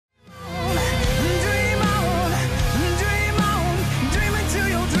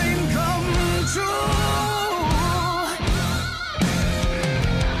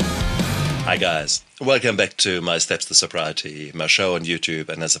Hi guys, welcome back to My Steps to Sobriety, my show on YouTube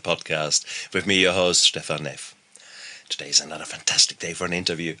and as a podcast with me, your host, Stefan Neff. Today is another fantastic day for an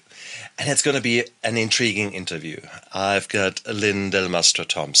interview, and it's going to be an intriguing interview. I've got Lynn Del Mastro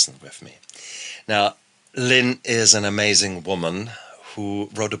Thompson with me. Now, Lynn is an amazing woman who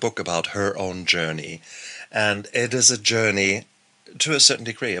wrote a book about her own journey, and it is a journey to a certain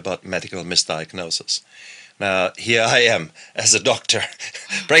degree about medical misdiagnosis. Now, here I am, as a doctor,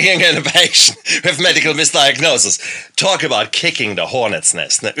 bringing in a patient with medical misdiagnosis. Talk about kicking the hornet's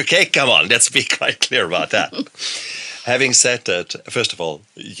nest. Okay, come on, let's be quite clear about that. Having said that, first of all,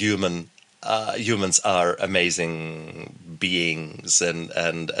 humans are amazing beings,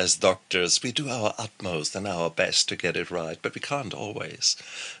 and as doctors, we do our utmost and our best to get it right, but we can't always.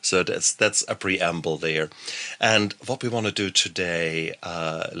 So that's a preamble there. And what we want to do today,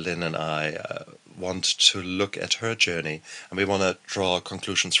 Lynn and I, want to look at her journey, and we want to draw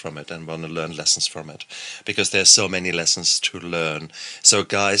conclusions from it and want to learn lessons from it, because there's so many lessons to learn. So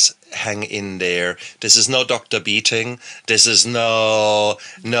guys, hang in there. This is no doctor beating. This is nothing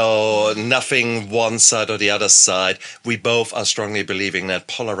one side or the other side. We both are strongly believing that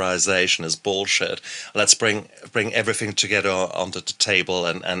polarization is bullshit. Let's bring everything together onto the table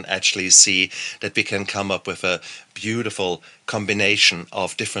and actually see that we can come up with a beautiful combination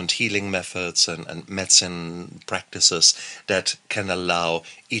of different healing methods and medicine practices that can allow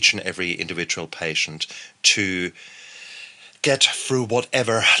each and every individual patient to get through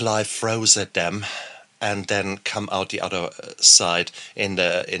whatever life throws at them and then come out the other side in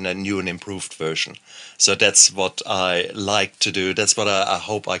a new and improved version. So that's what I like to do. That's what I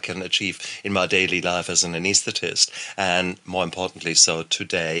hope I can achieve in my daily life as an anesthetist, and more importantly so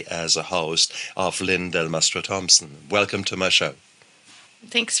today as a host of Lynn Del Mastro Thompson. Welcome to my show.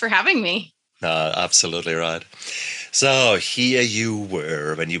 Thanks for having me. Absolutely right. So here you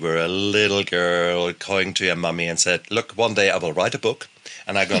were when you were a little girl going to your mummy and said, look, one day I will write a book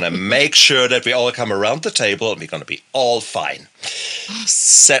and I'm going to make sure that we all come around the table and we're going to be all fine.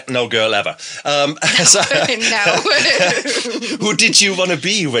 Said no girl ever. No. Who did you want to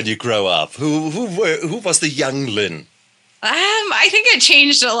be when you grow up? Who was the young Lynn? I think it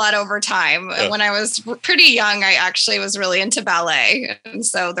changed a lot over time. When I was pretty young, I actually was really into ballet. And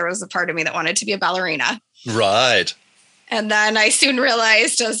so there was a part of me that wanted to be a ballerina. Right. And then I soon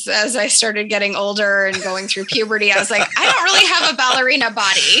realized as I started getting older and going through puberty, I was like, I don't really have a ballerina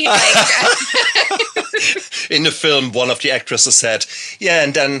body. In the film, one of the actresses said, yeah,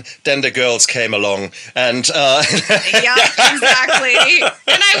 and then the girls came along and... Yeah, exactly.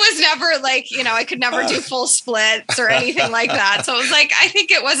 And I was never I could never do full splits or anything like that. So it was like, I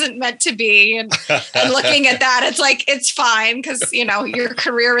think it wasn't meant to be. And looking at that, it's like, it's fine because, your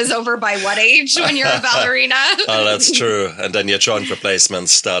career is over by what age when you're a ballerina? Oh, that's true. And then your joint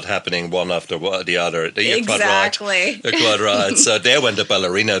replacements start happening one after the other. You're exactly. Quite right. You're quite right. So there went the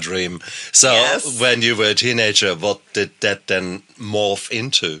ballerina dream. So yes. When you were a teenager, what did that then morph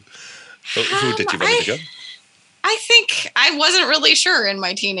into? Who did you want to go? I think I wasn't really sure in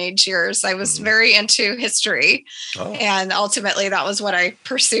my teenage years. I was very into history. Oh. And ultimately that was what I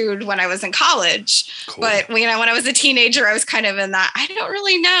pursued when I was in college. Cool. But, when I was a teenager, I was kind of in that, I don't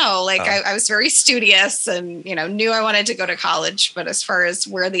really know. I was very studious and, knew I wanted to go to college. But as far as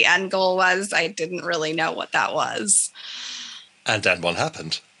where the end goal was, I didn't really know what that was. And then what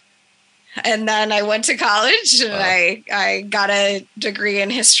happened? And then I went to college and I got a degree in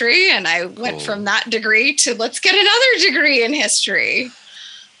history, and I went from that degree to let's get another degree in history.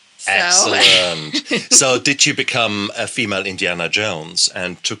 Excellent. So did you become a female Indiana Jones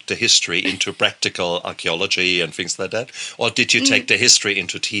and took the history into practical archaeology and things like that? Or did you take the history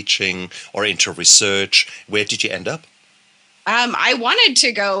into teaching or into research? Where did you end up? I wanted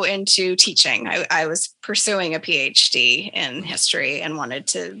to go into teaching. I was pursuing a PhD in history and wanted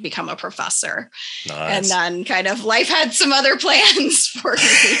to become a professor. Nice. And then kind of life had some other plans for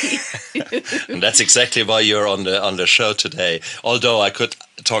me. And that's exactly why you're on the show today. Although I could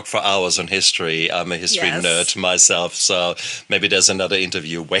talk for hours on history. I'm a history nerd myself, so maybe there's another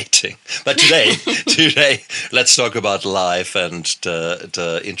interview waiting. But today, let's talk about life and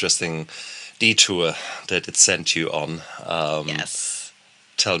the interesting detour that it sent you on. Yes.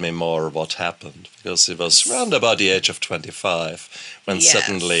 Tell me more what happened, because it was around about the age of 25 when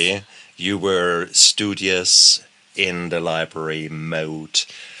suddenly you were studious in the library mode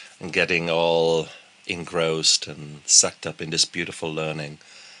and getting all engrossed and sucked up in this beautiful learning.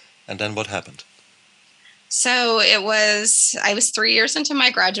 And then what happened? So I was 3 years into my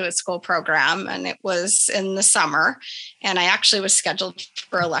graduate school program, and it was in the summer, and I actually was scheduled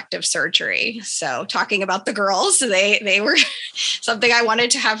for elective surgery. So talking about the girls, they were something I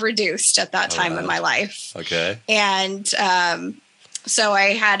wanted to have reduced at that time in my life. Okay. And so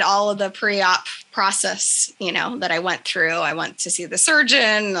I had all of the pre-op process, that I went through. I went to see the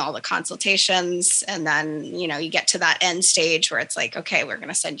surgeon, all the consultations, and then, you get to that end stage where it's like, okay, we're going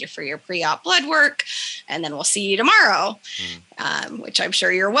to send you for your pre-op blood work, and then we'll see you tomorrow, which I'm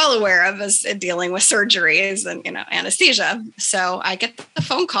sure you're well aware of as dealing with surgeries and, anesthesia. So I get the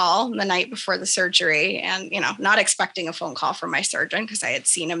phone call the night before the surgery and, not expecting a phone call from my surgeon because I had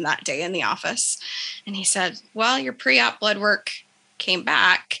seen him that day in the office. And he said, well, your pre-op blood work came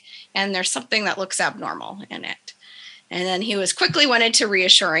back and there's something that looks abnormal in it. And then he quickly went into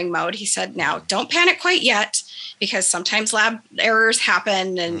reassuring mode. He said, now don't panic quite yet, because sometimes lab errors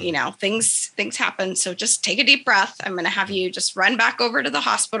happen and, things happen. So just take a deep breath. I'm going to have you just run back over to the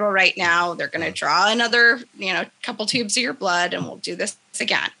hospital right now. They're going to draw another, couple tubes of your blood, and we'll do this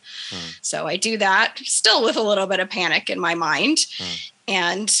again. So I do that, still with a little bit of panic in my mind.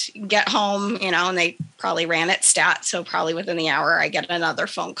 And get home, and they probably ran it stat. So probably within the hour, I get another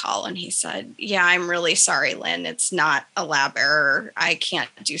phone call. And he said, yeah, I'm really sorry, Lynn. It's not a lab error. I can't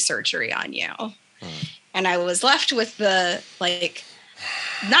do surgery on you. And I was left with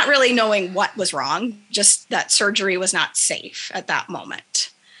not really knowing what was wrong, just that surgery was not safe at that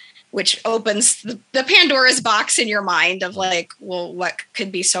moment, which opens the Pandora's box in your mind of well, what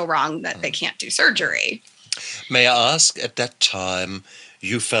could be so wrong that they can't do surgery? May I ask, at that time,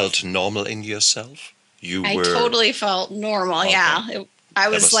 you felt normal in yourself? I totally felt normal. Okay. Yeah. I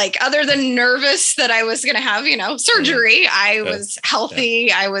was other than nervous that I was going to have, surgery, I was healthy.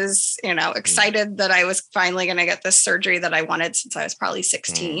 Yeah. I was, excited that I was finally going to get this surgery that I wanted since I was probably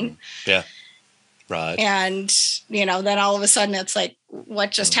 16. Yeah. Right. And, then all of a sudden it's like,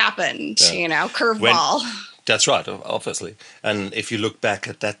 what just happened? Curveball. That's right. Obviously. And if you look back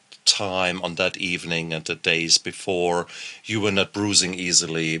at that time on that evening and the days before, you were not bruising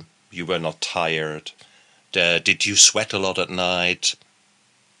easily, you were not tired. Did you sweat a lot at night?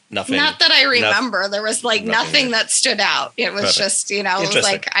 Nothing. Not that I remember. There was nothing that stood out. It was just, it was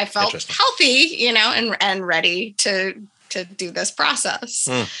I felt healthy, and ready to do this process.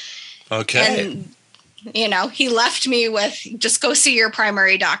 Okay. And he left me with, just go see your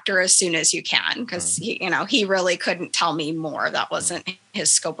primary doctor as soon as you can, because he really couldn't tell me more. That wasn't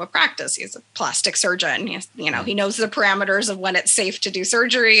his scope of practice. He's a plastic surgeon. He knows the parameters of when it's safe to do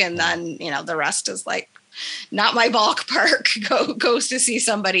surgery, and then the rest is not my ballpark. Goes to see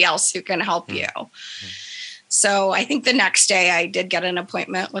somebody else who can help you. So I think the next day I did get an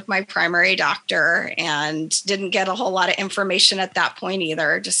appointment with my primary doctor and didn't get a whole lot of information at that point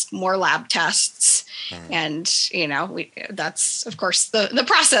either, just more lab tests. And, that's, of course, the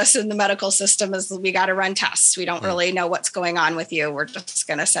process in the medical system is we got to run tests. We don't really know what's going on with you. We're just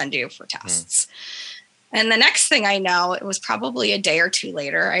going to send you for tests. And the next thing I know, it was probably a day or two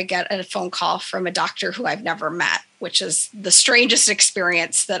later, I get a phone call from a doctor who I've never met, which is the strangest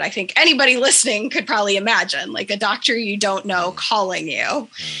experience that I think anybody listening could probably imagine. A doctor you don't know calling you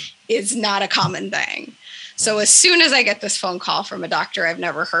is not a common thing. So as soon as I get this phone call from a doctor I've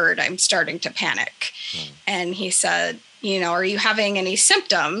never heard, I'm starting to panic. And he said, are you having any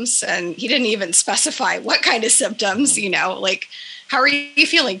symptoms? And he didn't even specify what kind of symptoms, how are you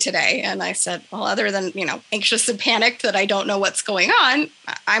feeling today? And I said, well, other than, anxious and panicked that I don't know what's going on,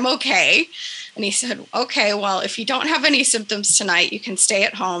 I'm okay. And he said, okay, well, if you don't have any symptoms tonight, you can stay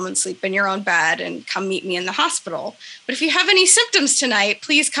at home and sleep in your own bed and come meet me in the hospital. But if you have any symptoms tonight,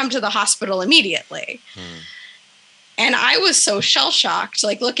 please come to the hospital immediately. And I was so shell-shocked,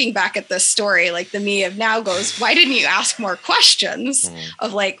 looking back at this story, the me of now goes, why didn't you ask more questions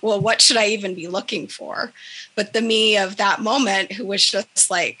of well, what should I even be looking for? But the me of that moment, who was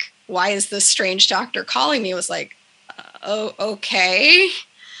just why is this strange doctor calling me, was oh, okay.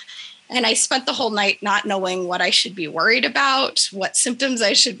 And I spent the whole night not knowing what I should be worried about, what symptoms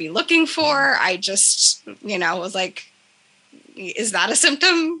I should be looking for. I just, was is that a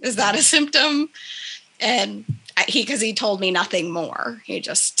symptom? Is that a symptom? And because he told me nothing more. He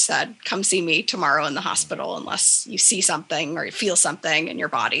just said, come see me tomorrow in the hospital unless you see something or you feel something in your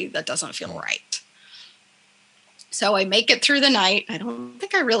body that doesn't feel right. So I make it through the night. I don't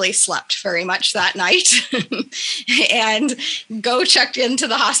think I really slept very much that night and go check into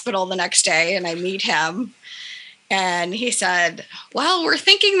the hospital the next day, and I meet him. And he said, well, we're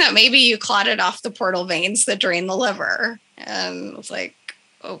thinking that maybe you clotted off the portal veins that drain the liver. And I was like,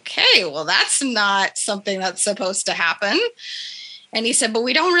 okay, well, that's not something that's supposed to happen. And he said, but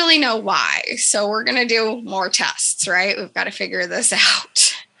we don't really know why. So we're going to do more tests, right? We've got to figure this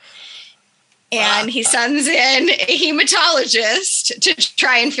out. And he sends in a hematologist to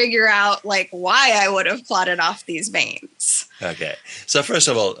try and figure out like why I would have clotted off these veins. Okay. So first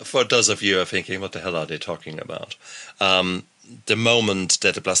of all, for those of you who are thinking, what the hell are they talking about? The moment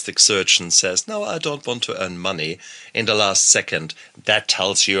that a plastic surgeon says, no, I don't want to earn money in the last second, that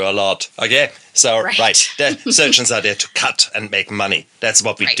tells you a lot. Okay? So, right. The surgeons are there to cut and make money. That's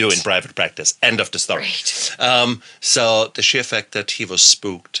what we do in private practice. End of the story. So the sheer fact that he was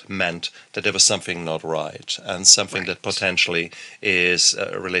spooked meant that there was something not right and something that potentially is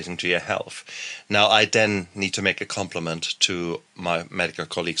relating to your health. Now, I then need to make a compliment to my medical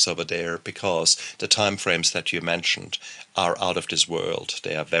colleagues over there because the time frames that you mentioned are out of this world.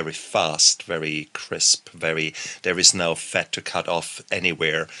 They are very fast, very crisp, there is no fat to cut off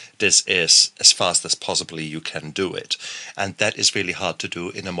anywhere. This is as fast as possibly you can do it. And that is really hard to do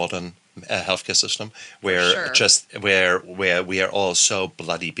in a modern healthcare system where where we are all so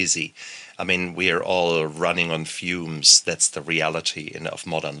bloody busy. I mean, we are all running on fumes. That's the reality of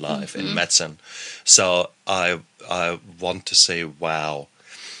modern life in medicine. So I want to say wow.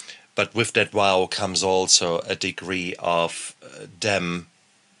 But with that wow comes also a degree of them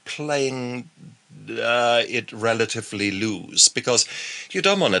playing it relatively loose, because you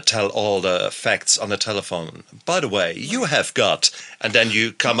don't want to tell all the facts on the telephone. By the way, you have got, and then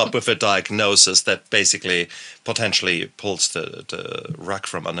you come up with a diagnosis that basically potentially pulls the rug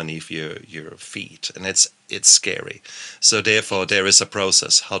from underneath your feet, and it's scary. So therefore, there is a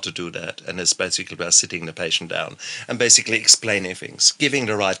process how to do that, and it's basically about sitting the patient down and basically explaining things, giving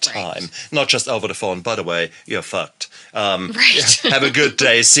the right time, not just over the phone. By the way, you're fucked. Have a good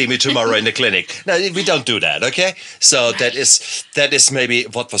day. See me tomorrow in the clinic. No, we don't do that. Okay. So that is maybe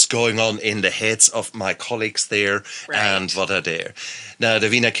what was going on in the heads of my colleagues there and what are there. Now, the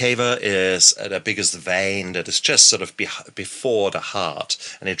vena cava is the biggest vein that is just sort of before the heart,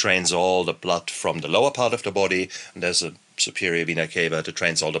 and it drains all the blood from the lower part of the body, and there's a superior vena cava that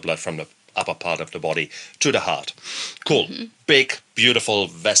drains all the blood from the upper part of the body to the heart. Cool. Big, beautiful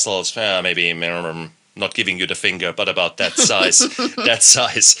vessels, maybe not giving you the finger, but about that size.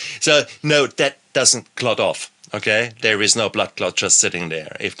 So, no, that doesn't clot off, okay? There is no blood clot just sitting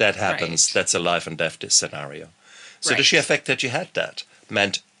there. If that happens, that's a life and death scenario. So the sheer fact that you had that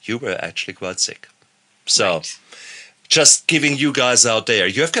meant you were actually quite sick. So just giving you guys out there,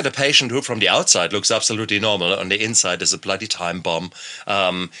 you have got a patient who from the outside looks absolutely normal. On the inside is a bloody time bomb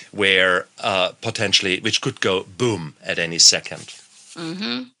where potentially, which could go boom at any second.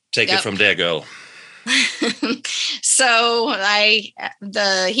 Take it from there, girl. So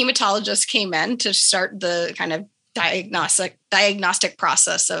the hematologist came in to start the kind of diagnostic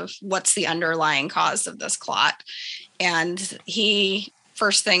process of what's the underlying cause of this clot. And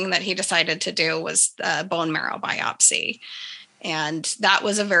first thing that he decided to do was the bone marrow biopsy. And that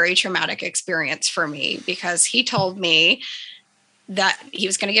was a very traumatic experience for me because he told me that he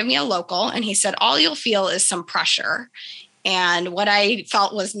was going to give me a local, and he said, all you'll feel is some pressure. And what I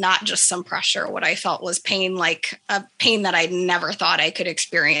felt was not just some pressure. What I felt was pain, like a pain that I never thought I could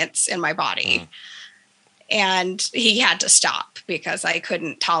experience in my body. And he had to stop because I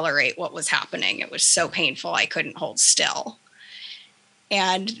couldn't tolerate what was happening. It was so painful. I couldn't hold still.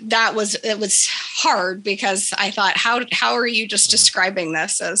 And it was hard because I thought, how are you just describing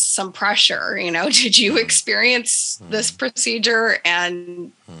this as some pressure? You know, did you experience this procedure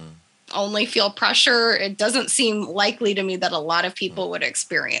and only feel pressure? It doesn't seem likely to me that a lot of people would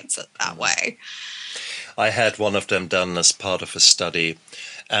experience it that way. I had one of them done as part of a study,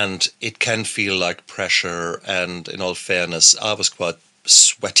 and it can feel like pressure. And in all fairness, I was quite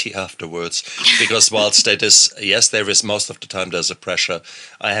sweaty afterwards because whilst there is most of the time there's a pressure,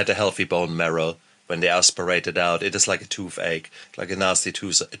 I had a healthy bone marrow. When they aspirate it out, it is like a toothache, like a nasty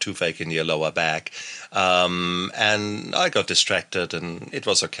toothache in your lower back. And I got distracted, and it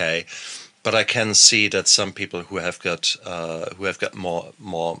was okay. But I can see that some people who have got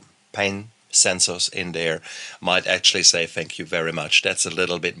more pain sensors in there might actually say, "Thank you very much. That's a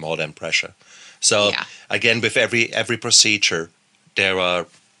little bit more than pressure." So again, with every procedure,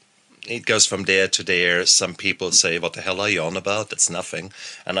 it goes from there to there. Some people say, "What the hell are you on about? That's nothing,"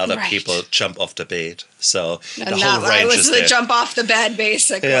 and other people jump off the bed. So the whole range is there. I was the jump off the bed,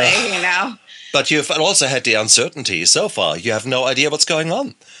 basically. You know. But you've also had the uncertainty so far. You have no idea what's going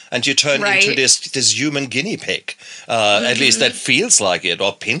on, and you turn into this human guinea pig. At least that feels like it,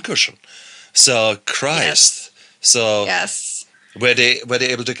 or pincushion. So Christ. So were they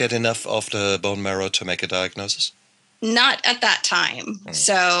able to get enough of the bone marrow to make a diagnosis? Not at that time.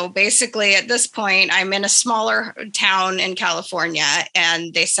 So basically at this point, I'm in a smaller town in California.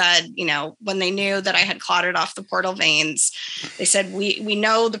 And they said, when they knew that I had clotted off the portal veins, they said, we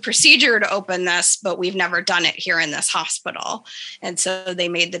know the procedure to open this, but we've never done it here in this hospital. And so they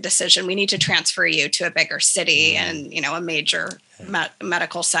made the decision, we need to transfer you to a bigger city and, a major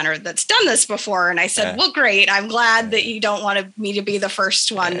medical center that's done this before. And I said, well, great. I'm glad that you don't want me to be the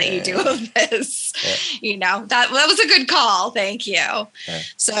first one that you do of this. That was a good call. Thank you.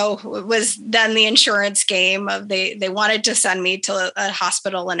 So it was then the insurance game of they wanted to send me to a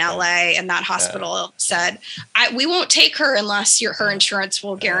hospital in LA, and that hospital said, we won't take her unless her insurance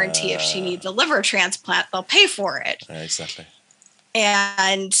will guarantee if she needs a liver transplant, they'll pay for it. Exactly.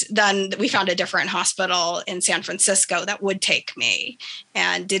 And then we found a different hospital in San Francisco that would take me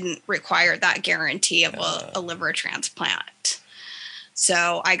and didn't require that guarantee of a liver transplant.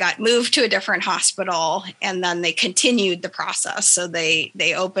 So I got moved to a different hospital, and then they continued the process. So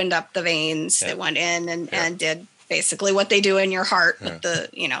they opened up the veins, they went in and did basically what they do in your heart with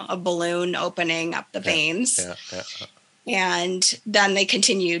a balloon opening up the veins. And then they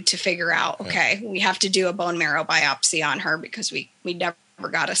continued to figure out, okay, we have to do a bone marrow biopsy on her because we never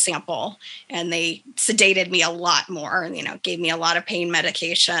got a sample. And they sedated me a lot more and, gave me a lot of pain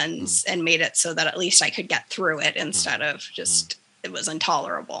medications and made it so that at least I could get through it instead of just, it was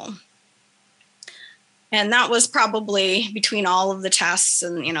intolerable. And that was probably between all of the tests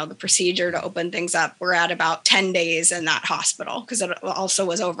and, the procedure to open things up. We're at about 10 days in that hospital because it also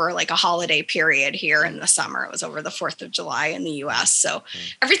was over like a holiday period here in the summer. It was over the 4th of July in the US. So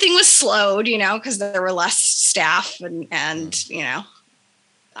everything was slowed, because there were less staff and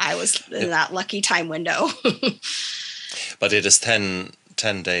I was in that lucky time window. But it is 10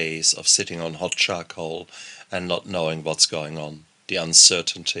 days of sitting on hot charcoal and not knowing what's going on. The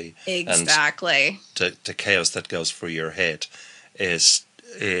uncertainty, exactly, and the chaos that goes through your head is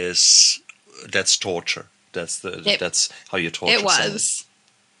that's torture. That's how you torture. It was,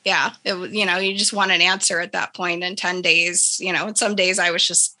 you just want an answer at that point. In 10 days, and some days I was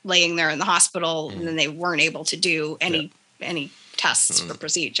just laying there in the hospital, and then they weren't able to do any tests or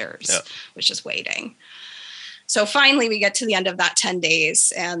procedures, was just waiting. So finally, we get to the end of that 10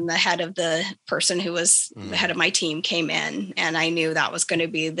 days, and the head of the person who was the head of my team came in, and I knew that was going to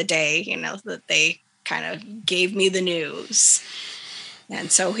be the day, that they kind of gave me the news. And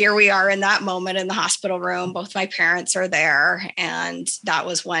so here we are in that moment in the hospital room. Both my parents are there. And that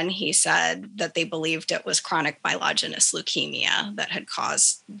was when he said that they believed it was chronic myelogenous leukemia that had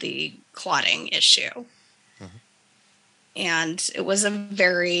caused the clotting issue. And it was a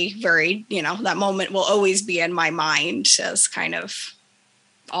very, very, that moment will always be in my mind as kind of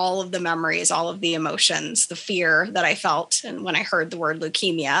all of the memories, all of the emotions, the fear that I felt. And when I heard the word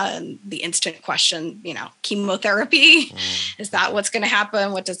leukemia and the instant question, chemotherapy, is that what's going to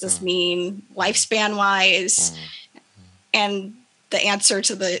happen? What does this mean lifespan wise? And the answer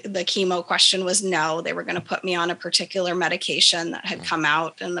to the chemo question was no. They were going to put me on a particular medication that had come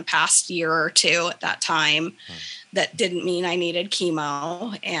out in the past year or two at that time. That didn't mean I needed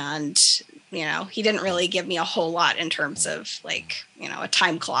chemo. And, he didn't really give me a whole lot in terms of a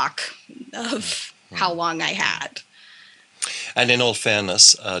time clock of how long I had. And in all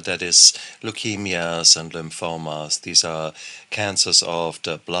fairness, that is leukemias and lymphomas. These are cancers of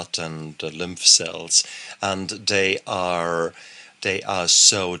the blood and the lymph cells, and they are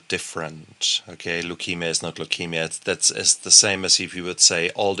so different. Okay, leukemia is not leukemia. It's the same as if you would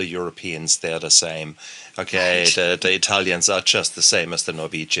say all the Europeans, they're the same. Okay, right. The Italians are just the same as the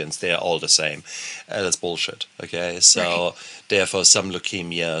Norwegians. They are all the same. That's bullshit. Okay, so therefore some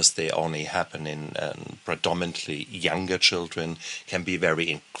leukemias, they only happen in predominantly younger children, can be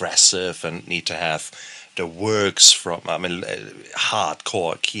very aggressive and need to have the works from,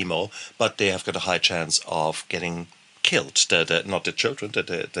 hardcore chemo, but they have got a high chance of getting killed, not the children,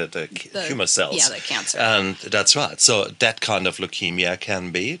 the tumor cells. Yeah, the cancer. And that's right. So that kind of leukemia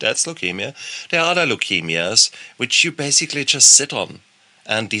that's leukemia. There are other leukemias which you basically just sit on.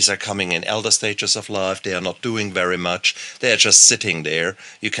 And these are coming in elder stages of life. They are not doing very much. They are just sitting there.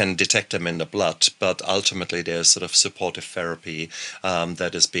 You can detect them in the blood, but ultimately there's sort of supportive therapy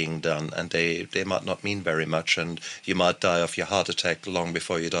that is being done, and they might not mean very much, and you might die of your heart attack long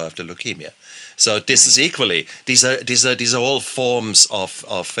before you die of the leukemia. So this is equally, these are all forms of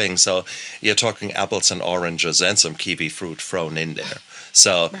things. So you're talking apples and oranges and some kiwi fruit thrown in there.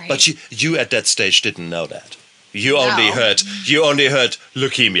 So, but you at that stage didn't know that. You only heard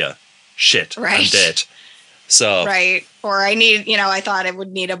leukemia. Shit, I'm dead. So or I thought I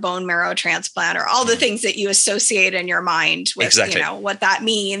would need a bone marrow transplant, or all the things that you associate in your mind with, what that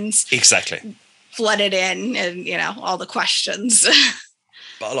means. Exactly. flooded in and, all the questions.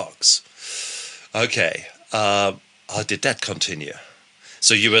 Bollocks. Okay. How did that continue?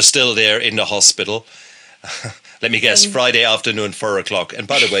 So you were still there in the hospital. Let me guess, Friday afternoon, 4:00. And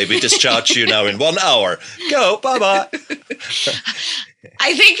by the way, we discharge you now in 1 hour. Go, bye-bye.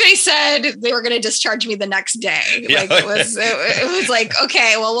 I think they said they were going to discharge me the next day. Yeah. Like it was like,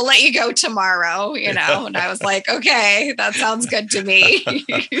 okay, well, we'll let you go tomorrow, And I was like, okay, that sounds good to me.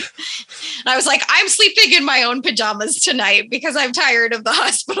 And I was like, I'm sleeping in my own pajamas tonight because I'm tired of the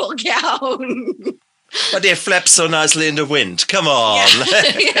hospital gown. But they flap so nicely in the wind. Come on.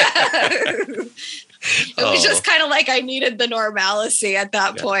 Yeah. It was just kind of like I needed the normalcy at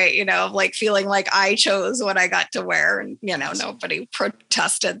that point, like feeling like I chose what I got to wear. And, nobody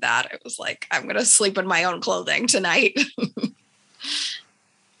protested that. It was like, I'm going to sleep in my own clothing tonight.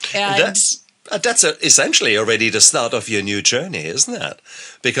 And that's essentially already the start of your new journey, isn't it?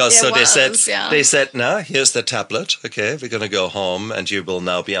 Because they said, no, here's the tablet. Okay, we're going to go home and you will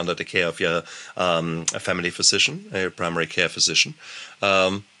now be under the care of your a family physician, a primary care physician.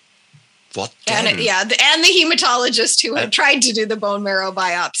 What then? And the hematologist who had tried to do the bone marrow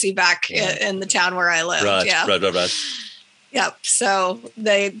biopsy back in the town where I lived. Right. Yep. So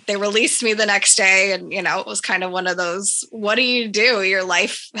they released me the next day, and it was kind of one of those, what do? Your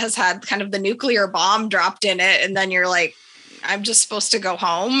life has had kind of the nuclear bomb dropped in it, and then you're like, I'm just supposed to go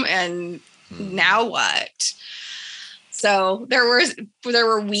home, and now what? So there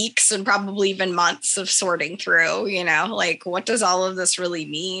were weeks and probably even months of sorting through, like, what does all of this really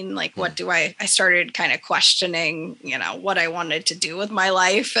mean? Like, what do I started kind of questioning, what I wanted to do with my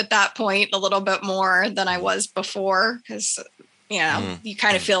life at that point a little bit more than I was before. Because, you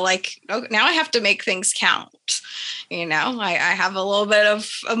kind of feel like, oh, now I have to make things count. I have a little bit of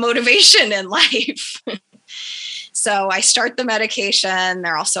a motivation in life. So I start the medication. They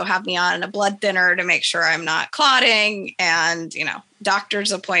also have me on a blood thinner to make sure I'm not clotting, and,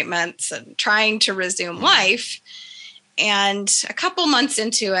 doctor's appointments and trying to resume life. And a couple months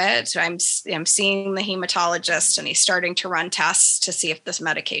into it, I'm seeing the hematologist, and he's starting to run tests to see if this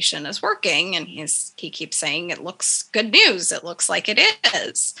medication is working. And he keeps saying, it looks good news. It looks like it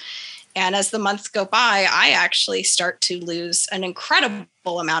is. And as the months go by, I actually start to lose an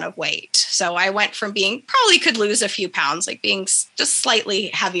incredible amount of weight. So I went from probably could lose a few pounds, like being just slightly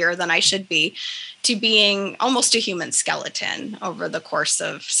heavier than I should be, to being almost a human skeleton over the course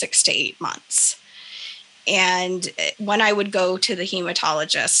of 6 to 8 months. And when I would go to the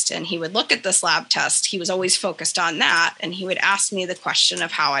hematologist and he would look at this lab test, he was always focused on that. And he would ask me the question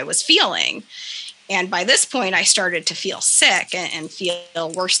of how I was feeling. And by this point, I started to feel sick and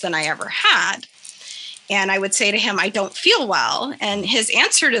feel worse than I ever had. And I would say to him, I don't feel well. And his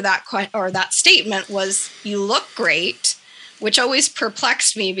answer to that statement was, you look great, which always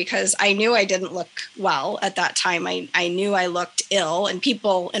perplexed me because I knew I didn't look well at that time. I knew I looked ill, and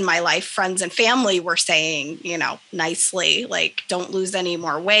people in my life, friends and family, were saying, nicely, like, don't lose any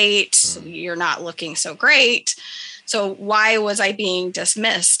more weight. You're not looking so great. So why was I being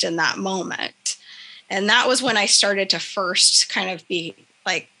dismissed in that moment? And that was when I started to first kind of be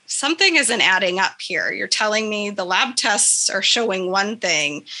like, something isn't adding up here. You're telling me the lab tests are showing one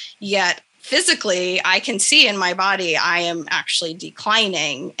thing, yet physically I can see in my body I am actually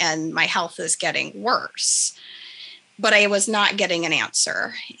declining and my health is getting worse. But I was not getting an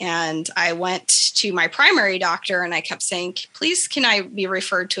answer. And I went to my primary doctor and I kept saying, please, can I be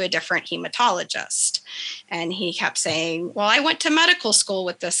referred to a different hematologist? And he kept saying, well, I went to medical school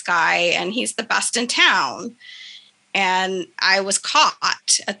with this guy and he's the best in town. And I was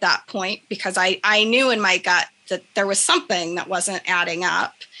caught at that point because I knew in my gut that there was something that wasn't adding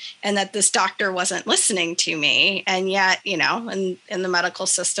up and that this doctor wasn't listening to me. And yet, in the medical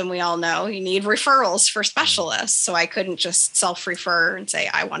system, we all know you need referrals for specialists. So I couldn't just self-refer and say,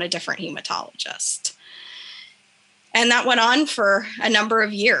 I want a different hematologist. And that went on for a number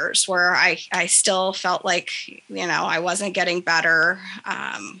of years where I still felt like, I wasn't getting better.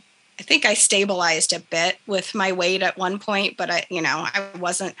 I think I stabilized a bit with my weight at one point, but I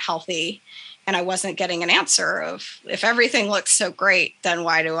wasn't healthy. And I wasn't getting an answer of, if everything looks so great, then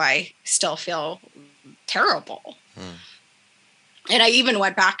why do I still feel terrible? And I even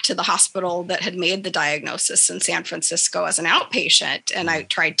went back to the hospital that had made the diagnosis in San Francisco as an outpatient. And I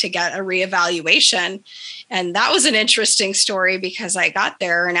tried to get a reevaluation. And that was an interesting story because I got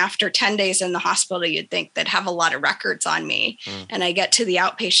there and after 10 days in the hospital, you'd think they'd have a lot of records on me. And I get to the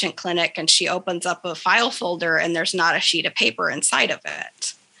outpatient clinic and she opens up a file folder and there's not a sheet of paper inside of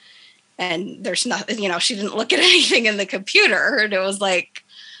it. And there's nothing, she didn't look at anything in the computer. And it was like,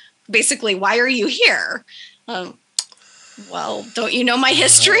 basically, why are you here? Well, don't you know my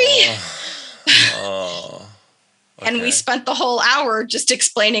history? Oh. Okay. And we spent the whole hour just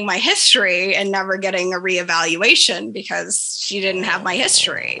explaining my history and never getting a reevaluation because she didn't have my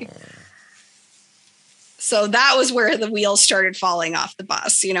history. So that was where the wheels started falling off the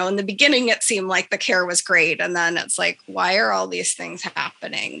bus. You know, in the beginning, it seemed like the care was great. And then it's like, why are all these things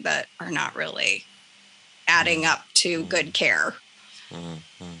happening that are not really adding up to good care?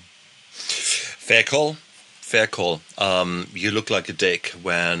 Fair call. Fair call. You look like a dick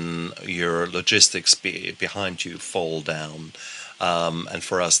when your logistics behind you fall down. And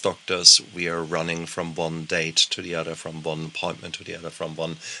for us doctors, we are running from one date to the other, from one appointment to the other, from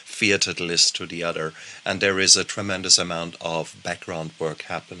one theater list to the other. And there is a tremendous amount of background work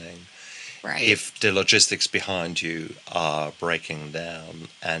happening. Right. If the logistics behind you are breaking down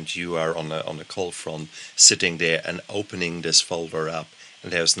and you are on a cold front, sitting there and opening this folder up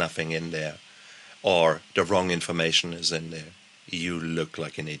and there's nothing in there, or the wrong information is in there, you look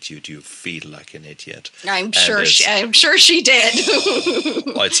like an idiot. You feel like an idiot. I'm sure she did.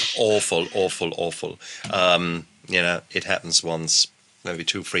 It's awful, awful, awful. It happens once, maybe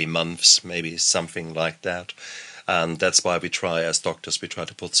 2-3 months, maybe something like that. And that's why we try, as doctors, we try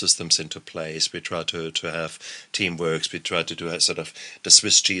to put systems into place. We try to have teamworks. We try to do a sort of the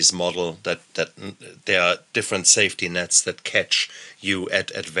Swiss cheese model that there are different safety nets that catch you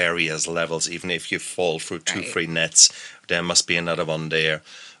at various levels. Even if you fall through 2-3 nets, there must be another one there.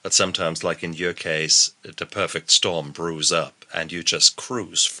 But sometimes, like in your case, the perfect storm brews up and you just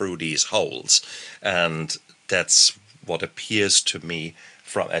cruise through these holes. And that's what appears to me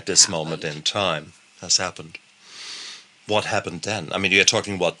at this moment in time has happened. What happened then? I mean, you're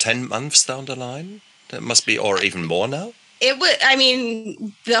talking, 10 months down the line? That must be, or even more now?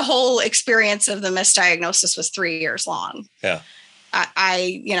 The whole experience of the misdiagnosis was 3 years long. Yeah.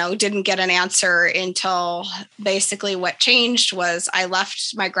 I didn't get an answer until basically what changed was I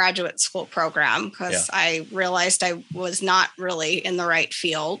left my graduate school program because I realized I was not really in the right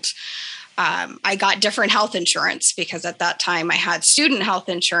field. I got different health insurance because at that time I had student health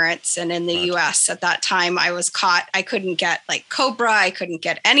insurance. And in the US at that time I was caught. I couldn't get like COBRA. I couldn't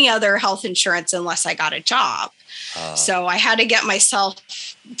get any other health insurance unless I got a job. So I had to get myself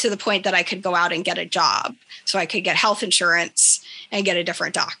to the point that I could go out and get a job so I could get health insurance and get a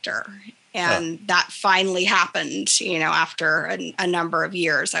different doctor. And that finally happened, after a number of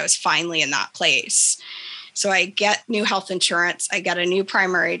years. I was finally in that place. So I get new health insurance. I get a new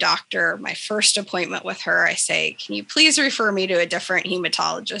primary doctor. My first appointment with her, I say, can you please refer me to a different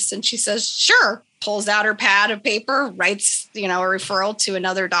hematologist? And she says, sure. Pulls out her pad of paper, writes, a referral to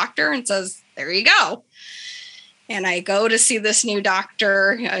another doctor and says, there you go. And I go to see this new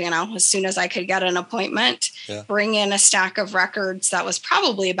doctor, as soon as I could get an appointment, bring in a stack of records that was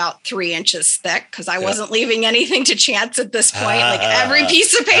probably about 3 inches thick because I wasn't leaving anything to chance at this point. Like every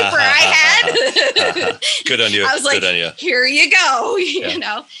piece of paper I had. Good on you. I was like, good on you. Here you go.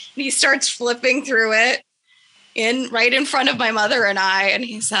 And he starts flipping through it right in front of my mother and I. And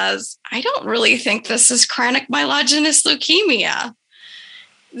he says, I don't really think this is chronic myelogenous leukemia.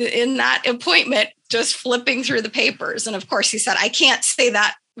 In that appointment, just flipping through the papers. And of course he said, I can't say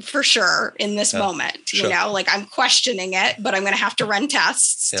that for sure in this moment, I'm questioning it, but I'm going to have to run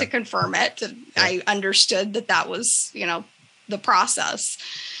tests to confirm it. And I understood that was, the process,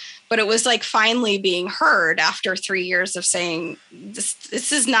 but it was like finally being heard after 3 years of saying,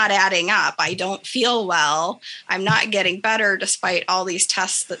 this is not adding up. I don't feel well. I'm not getting better despite all these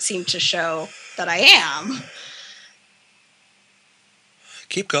tests that seem to show that I am.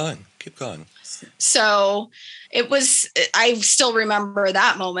 Keep going. So I still remember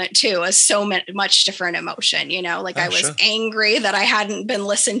that moment too, as so much different emotion, I was angry that I hadn't been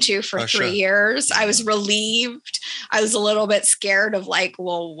listened to for 3 years. I was relieved. I was a little bit scared of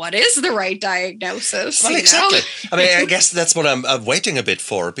what is the right diagnosis? Well, exactly. I mean, I guess that's what I'm waiting a bit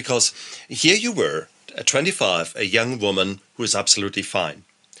for, because here you were at 25, a young woman who is absolutely fine.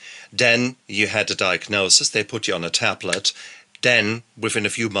 Then you had a diagnosis. They put you on a tablet. Then, within a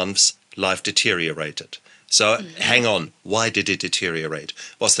few months, life deteriorated. So, hang on. Why did it deteriorate?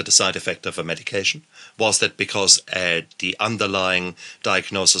 Was that a side effect of a medication? Was that because the underlying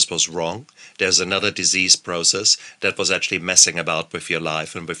diagnosis was wrong? There's another disease process that was actually messing about with your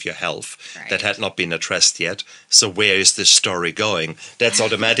life and with your health that had not been addressed yet. So where is this story going? That's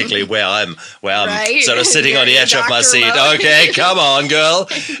automatically where I'm sort of sitting on the edge of my seat. Okay, come on, girl.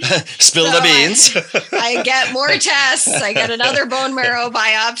 Spill the beans. I get more tests. I get another bone marrow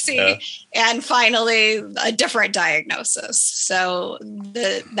biopsy. And finally, a different diagnosis. So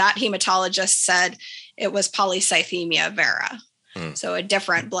that hematologist said it was polycythemia vera. So a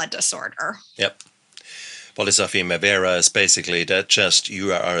different blood disorder. Yep. polycythemia vera is basically that just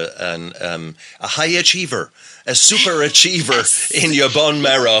you are a high achiever, a super achiever in your bone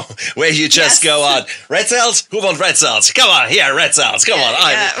marrow, where you just go on, red cells, who want red cells? Come on, here, red cells, come on.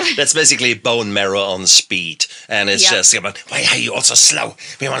 That's basically bone marrow on speed. And it's just, why are you also slow?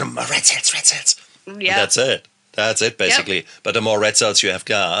 We want red cells, red cells. Yeah. That's it. That's it, basically. Yep. But the more red cells you have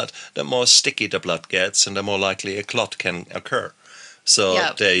got, the more sticky the blood gets and the more likely a clot can occur. So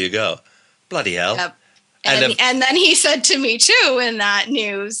there you go. Bloody hell. Yep. And then he said to me, too, in that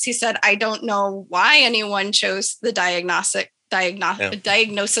news, he said, I don't know why anyone chose the diagnosis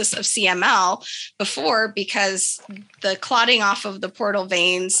of CML before, because the clotting off of the portal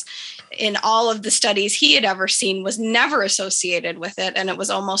veins in all of the studies he had ever seen was never associated with it. And it was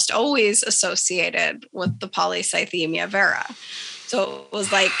almost always associated with the polycythemia vera. So it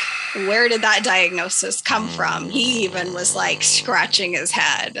was like, where did that diagnosis come from? He even was like scratching his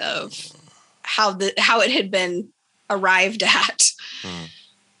head of how it had been arrived at.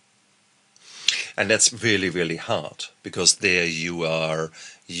 And that's really, really hard, because there you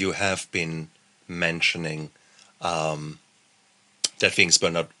have been mentioning that things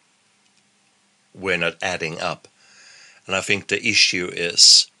were not adding up. And I think the issue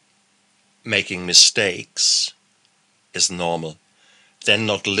is making mistakes is normal. Then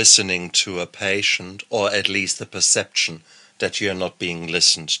not listening to a patient, or at least the perception that you're not being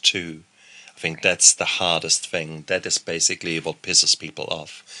listened to. I think that's the hardest thing. That is basically what pisses people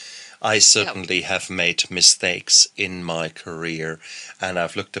off. I certainly have made mistakes in my career, and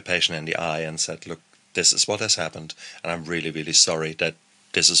I've looked a patient in the eye and said, look, this is what has happened, and I'm really, really sorry that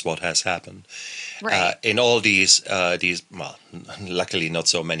this is what has happened. Right. In all these, well, luckily not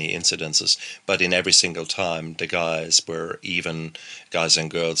so many incidences, but in every single time, the guys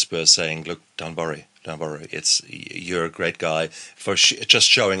and girls were saying, look, don't worry. You're a great guy for just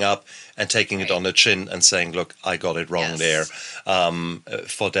showing up and taking it on the chin and saying, look, I got it wrong there.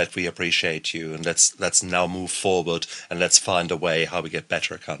 For that, we appreciate you. And let's now move forward and let's find a way how we get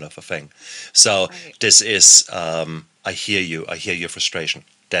better, kind of a thing. So this is, I hear you. I hear your frustration.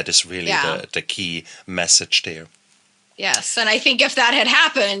 That is really the key message there. Yes. And I think if that had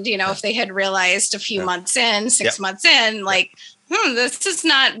happened, if they had realized a few months in, 6 months in, like, this is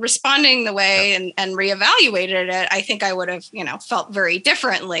not responding the way and reevaluated it, I think I would have, felt very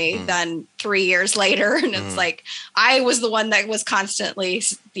differently than 3 years later. And it's like, I was the one that was constantly,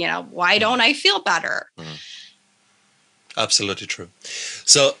 why don't I feel better? Absolutely true.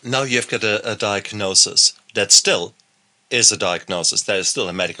 So now you've got a diagnosis that still is a diagnosis. There is still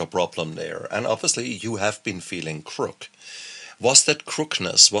a medical problem there. And obviously you have been feeling crook. Was that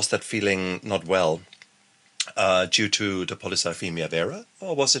crookness, was that feeling not well due to the polycythemia vera,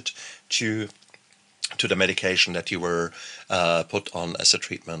 or was it due to the medication that you were put on as a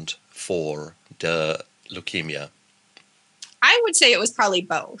treatment for the leukemia? I would say it was probably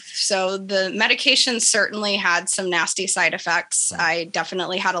both. So the medication certainly had some nasty side effects. I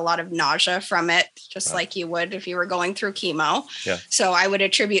definitely had a lot of nausea from it, just like you would if you were going through chemo. Yeah. So I would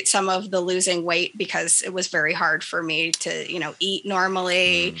attribute some of the losing weight because it was very hard for me to, eat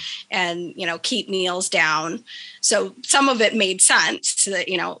normally and, keep meals down. So some of it made sense that,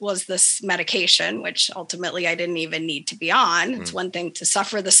 was this medication, which ultimately I didn't even need to be on. It's one thing to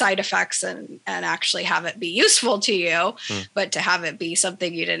suffer the side effects and actually have it be useful to you, but to have it be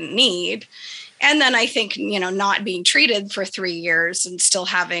something you didn't need. And then I think, not being treated for 3 years and still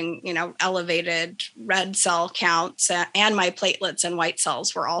having, elevated red cell counts and my platelets and white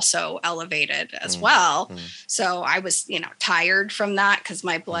cells were also elevated as well. So I was, tired from that because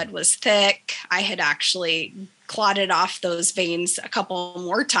my blood was thick. I had actually clotted off those veins a couple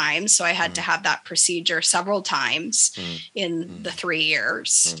more times. So I had to have that procedure several times in the 3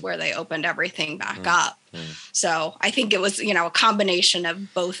 years where they opened everything back up. So I think it was, a combination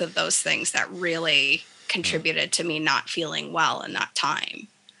of both of those things that really contributed to me not feeling well in that time.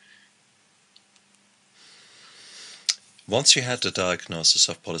 Once you had the diagnosis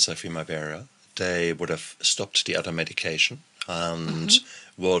of polycythemia vera, they would have stopped the other medication and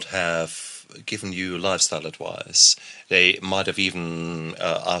would have given you lifestyle advice. They might have even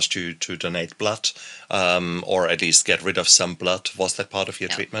asked you to donate blood or at least get rid of some blood. Was that part of your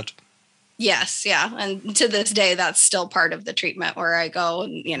treatment? Yes, yeah. And to this day, that's still part of the treatment where I go,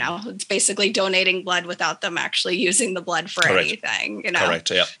 it's basically donating blood without them actually using the blood for anything, Correct,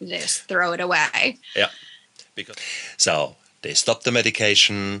 yeah. Just throw it away. Yeah. So they stop the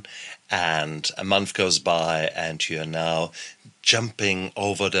medication and a month goes by and you're now jumping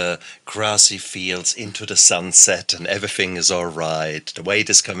over the grassy fields into the sunset and everything is all right. The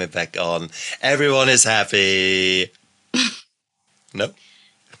weight is coming back on. Everyone is happy. No?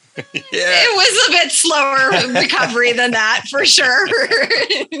 It was a bit slower recovery than that, for sure.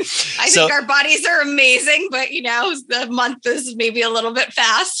 I think our bodies are amazing, but the month is maybe a little bit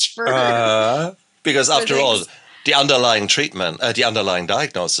fast for because after all, the underlying treatment, the underlying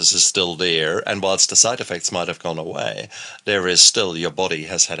diagnosis is still there, and whilst the side effects might have gone away, there is still, your body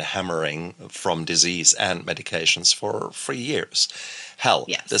has had a hammering from disease and medications for 3 years. Hell,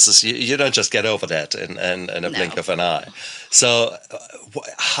 yes. This is, you don't just get over that in a blink of an eye. So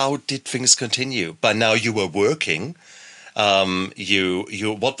how did things continue? By now you were working.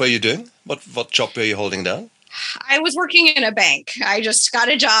 What were you doing? What job were you holding down? I was working in a bank. I just got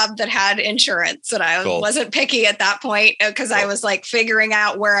a job that had insurance, and I wasn't picky at that point because I was like figuring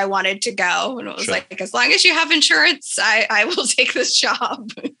out where I wanted to go. And it was like, as long as you have insurance, I will take this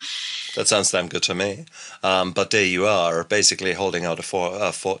job. That sounds damn good to me. But there you are, basically holding down a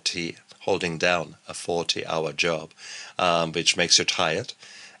 40-hour job, which makes you tired.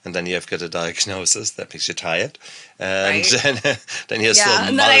 And then you have got a diagnosis that makes you tired. And then you're still...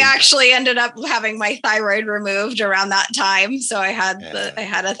 and then I actually ended up having my thyroid removed around that time. So I had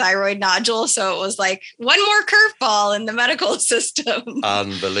a thyroid nodule. So it was like one more curveball in the medical system.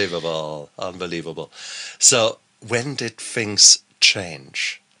 Unbelievable. So when did things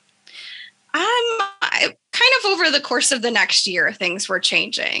change? Kind of over the course of the next year, things were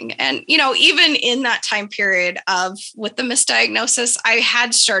changing. And, even in that time period with the misdiagnosis, I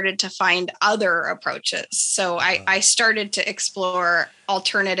had started to find other approaches. So I started to explore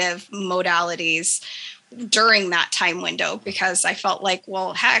alternative modalities during that time window, because I felt like,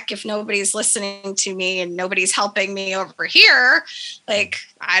 well, heck, if nobody's listening to me and nobody's helping me over here, like,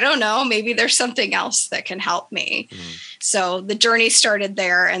 I don't know, maybe there's something else that can help me. So the journey started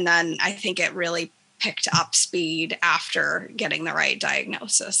there. And then I think it really picked up speed after getting the right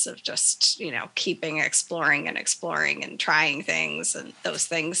diagnosis of just, keeping exploring and trying things, and those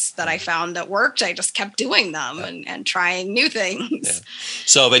things that I found that worked, I just kept doing them and trying new things. Yeah.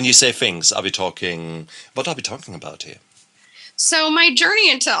 So when you say things, what are we talking about here? So my journey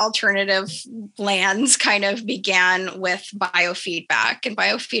into alternative lands kind of began with biofeedback. And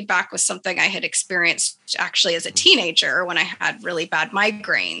biofeedback was something I had experienced actually as a teenager when I had really bad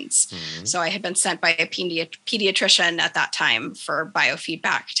migraines. So I had been sent by a pediatrician at that time for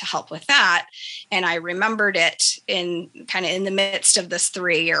biofeedback to help with that. And I remembered it in the midst of this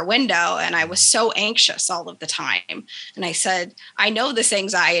 3-year window. And I was so anxious all of the time. And I said, I know this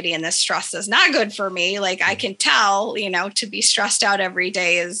anxiety and this stress is not good for me. Like, I can tell, to be stressed out every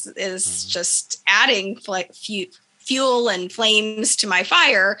day is just adding fuel and flames to my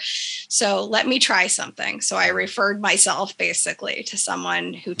fire. So let me try something. So I referred myself basically to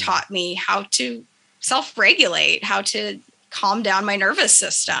someone who taught me how to self-regulate, how to calm down my nervous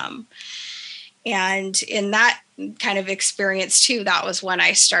system. And in that kind of experience too, that was when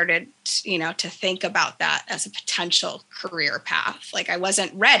I started, to think about that as a potential career path. Like, I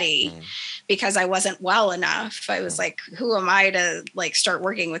wasn't ready because I wasn't well enough. I was like, who am I to start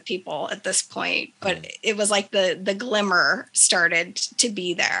working with people at this point? But it was like the glimmer started to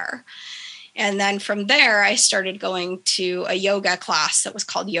be there. And then from there, I started going to a yoga class that was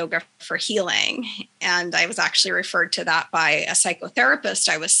called Yoga for Healing. And I was actually referred to that by a psychotherapist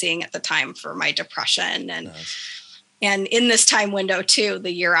I was seeing at the time for my depression. And in this time window too,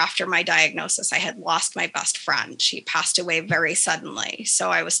 the year after my diagnosis, I had lost my best friend. She passed away very suddenly.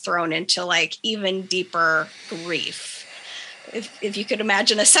 So I was thrown into even deeper grief. If you could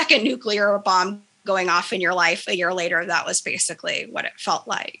imagine a second nuclear bomb going off in your life a year later, that was basically what it felt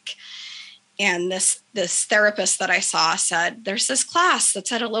like. And this therapist that I saw said, there's this class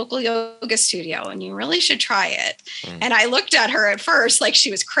that's at a local yoga studio and you really should try it. And I looked at her at first like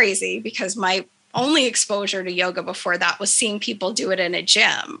she was crazy, because my only exposure to yoga before that was seeing people do it in a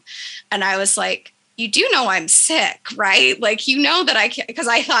gym. And I was like, you do know I'm sick, right? Like, that I can't, because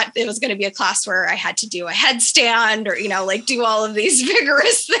I thought it was going to be a class where I had to do a headstand or, do all of these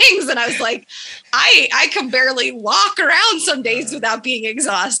vigorous things. And I was like, I can barely walk around some days without being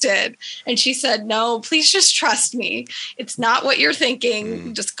exhausted. And she said, no, please just trust me. It's not what you're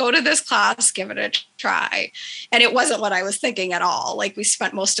thinking. Just go to this class, give it a try. And it wasn't what I was thinking at all. Like, we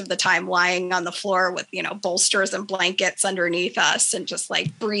spent most of the time lying on the floor with, bolsters and blankets underneath us and just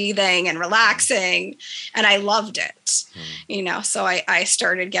breathing and relaxing. And I loved it, so I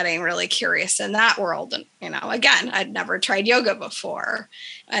started getting really curious in that world. And, again, I'd never tried yoga before.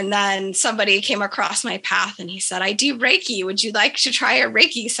 And then somebody came across my path and he said, I do Reiki. Would you like to try a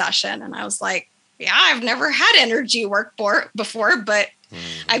Reiki session? And I was like, yeah, I've never had energy work before, but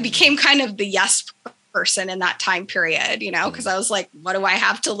I became kind of the yes person in that time period, because I was like, what do I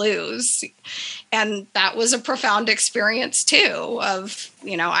have to lose? And that was a profound experience too of,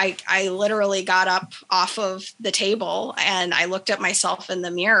 I literally got up off of the table and I looked at myself in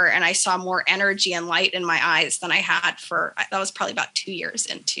the mirror and I saw more energy and light in my eyes than I had that was probably about 2 years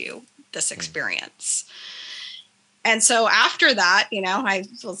into this experience. And so after that, I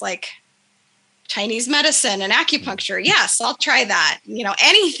was like, Chinese medicine and acupuncture. Yes, I'll try that.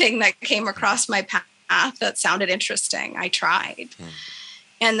 Anything that came across my path that sounded interesting, I tried.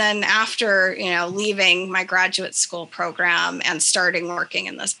 And then after, leaving my graduate school program and starting working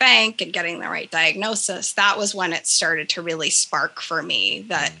in this bank and getting the right diagnosis, that was when it started to really spark for me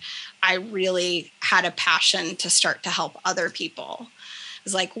that I really had a passion to start to help other people.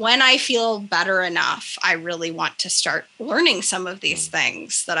 It's like, when I feel better enough, I really want to start learning some of these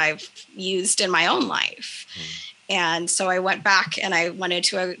things that I've used in my own life. And so I went back and I went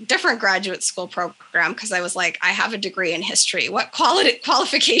into a different graduate school program because I was like, I have a degree in history. What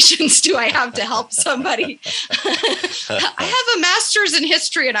qualifications do I have to help somebody? I have a master's in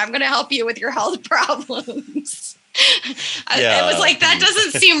history and I'm going to help you with your health problems. I was like, that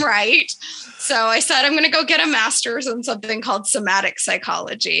doesn't seem right. So I said, I'm going to go get a master's in something called somatic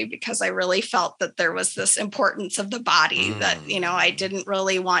psychology because I really felt that there was this importance of the body that, I didn't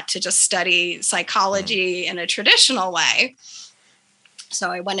really want to just study psychology in a traditional way. So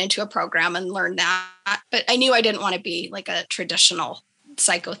I went into a program and learned that, but I knew I didn't want to be like a traditional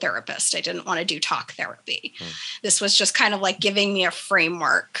psychotherapist. I didn't want to do talk therapy. This was just kind of like giving me a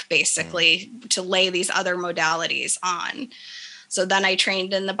framework, basically, to lay these other modalities on. So then I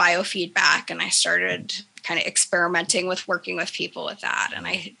trained in the biofeedback and I started kind of experimenting with working with people with that. And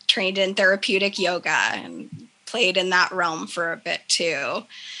I trained in therapeutic yoga and played in that realm for a bit too.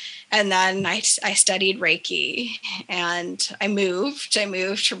 And then I studied Reiki and I moved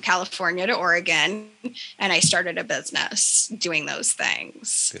from California to Oregon and I started a business doing those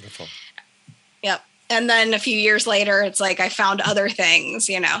things. Beautiful. Yep. And then a few years later, it's like I found other things,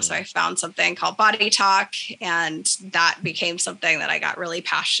 so I found something called Body Talk, and that became something that I got really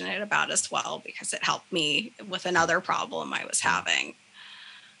passionate about as well because it helped me with another problem I was having.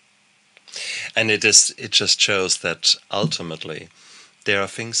 And it just shows that ultimately there are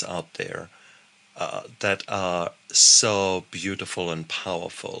things out there that are so beautiful and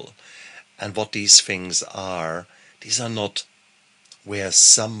powerful. And what these things are, these are not where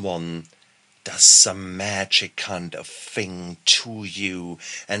someone does some magic kind of thing to you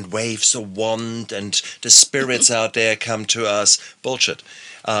and waves a wand and the spirits out there come to us. Bullshit.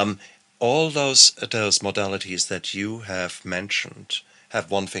 All those modalities that you have mentioned have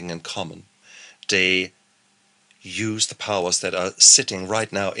one thing in common. They use the powers that are sitting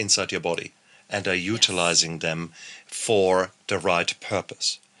right now inside your body and are utilizing them for the right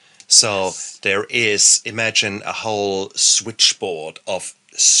purpose. So there is, imagine a whole switchboard of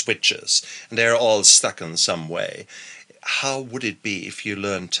switches and they're all stuck in some way. How would it be if you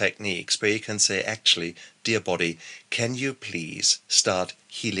learn techniques where you can say, actually, dear body, can you please start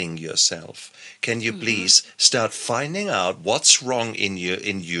healing yourself? Can you please start finding out what's wrong in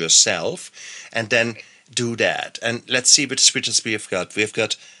yourself and then do that? And let's see which switches we've got. We've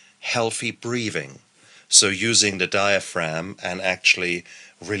got healthy breathing. So using the diaphragm and actually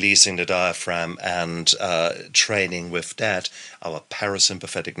releasing the diaphragm and training with that, our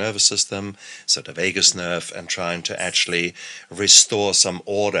parasympathetic nervous system, so the vagus nerve, and trying to actually restore some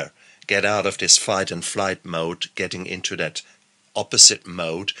order, get out of this fight and flight mode, getting into that opposite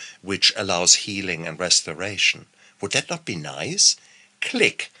mode, which allows healing and restoration. Would that not be nice?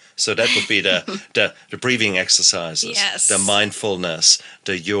 Click. So that would be the breathing exercises, the mindfulness,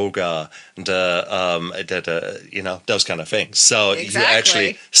 the yoga, those kind of things. So you're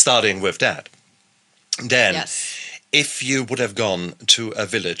actually starting with that. Then, if you would have gone to a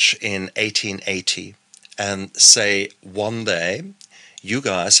village in 1880 and say one day, you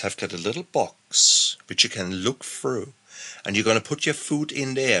guys have got a little box which you can look through, and you're going to put your food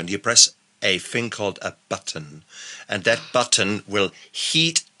in there, and you press a thing called a button, and that button will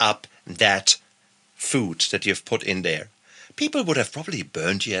heat up that food that you've put in there. People would have probably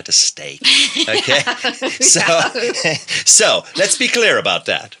burned you at a stake. Okay, so let's be clear about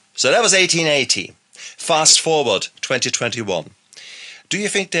that. So that was 1880. Fast forward 2021. Do you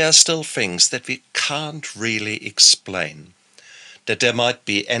think there are still things that we can't really explain? That there might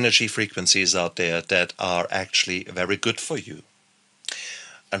be energy frequencies out there that are actually very good for you?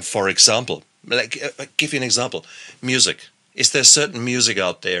 And for example, give you an example, music. Is there certain music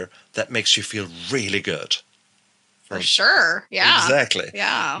out there that makes you feel really good? For sure, yeah. Exactly.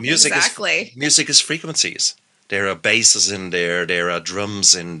 Yeah, music is frequencies. There are basses in there. There are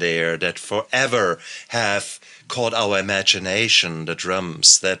drums in there that forever have caught our imagination. The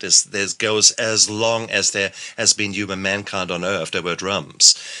drums, this goes as long as there has been human mankind on Earth. There were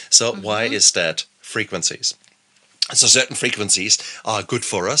drums. So why is that? Frequencies. So certain frequencies are good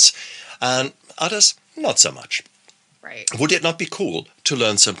for us, and others not so much. Right. Would it not be cool to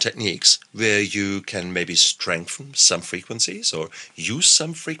learn some techniques where you can maybe strengthen some frequencies or use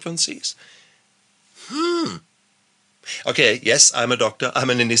some frequencies? Okay, yes, I'm a doctor. I'm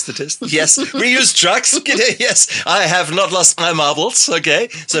an anesthetist. Yes, we use drugs. Yes, I have not lost my marbles. Okay,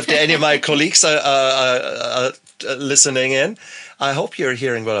 so if any of my colleagues are listening in, I hope you're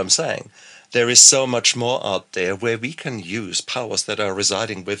hearing what I'm saying. There is so much more out there where we can use powers that are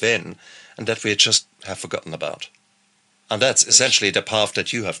residing within and that we just have forgotten about. And that's essentially the path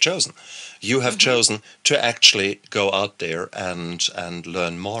that you have chosen. You have chosen to actually go out there and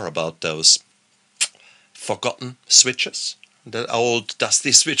learn more about those forgotten switches, the old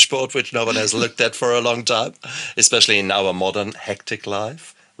dusty switchboard which no one has looked at for a long time, especially in our modern hectic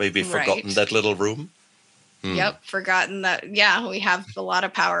life, where we've forgotten that little room. Yep, forgotten that. Yeah, we have a lot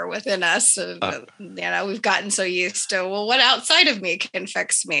of power within us. We've gotten so used to, well, what outside of me can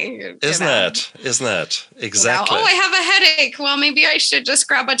fix me? Isn't that exactly? I have a headache. Well, maybe I should just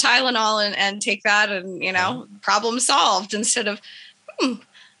grab a Tylenol and take that, and problem solved. Instead of,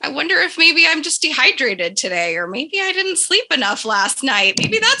 I wonder if maybe I'm just dehydrated today, or maybe I didn't sleep enough last night.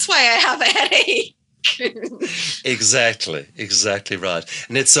 Maybe that's why I have a headache. Exactly right.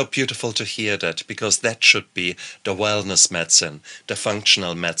 And it's so beautiful to hear that, because that should be the wellness medicine, the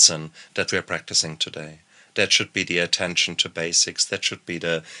functional medicine that we're practicing today. That should be the attention to basics. That should be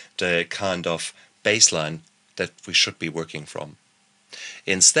the kind of baseline that we should be working from.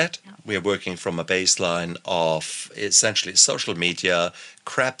 Instead, we're working from a baseline of essentially social media,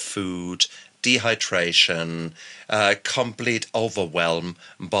 crap food, dehydration, complete overwhelm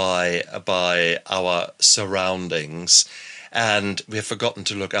by our surroundings, and we've forgotten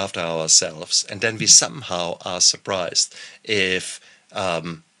to look after ourselves. And then we somehow are surprised if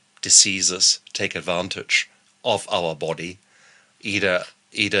diseases take advantage of our body.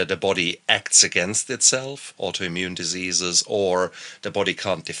 Either the body acts against itself, autoimmune diseases, or the body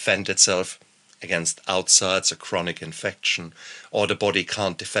can't defend itself against outsides, a chronic infection, or the body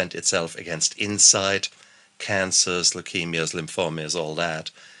can't defend itself against inside, cancers, leukemias, lymphomas, all that.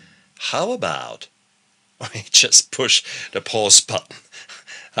 How about we just push the pause button?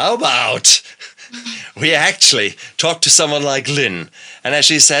 How about we actually talk to someone like Lynn, and as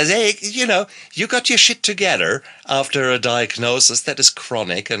she says, hey, you got your shit together after a diagnosis that is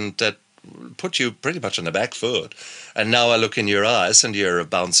chronic and that put you pretty much on the back foot. And now I look in your eyes, and you're a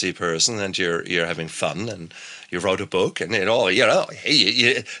bouncy person, and you're having fun, and you wrote a book, and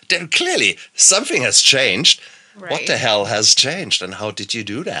clearly something has changed. Right. What the hell has changed, and how did you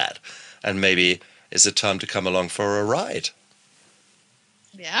do that? And maybe is it time to come along for a ride?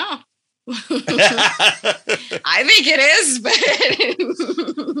 Yeah. I think it is, but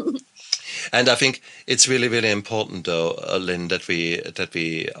and I think it's really, really important, though, Lynn, that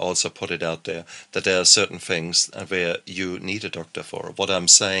we also put it out there that there are certain things where you need a doctor for. What I'm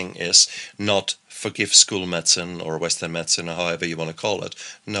saying is not forgive school medicine or Western medicine or however you want to call it.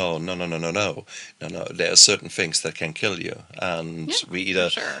 No. There are certain things that can kill you, and we either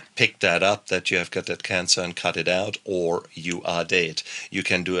pick that up, that you have got that cancer, and cut it out, or you are dead. You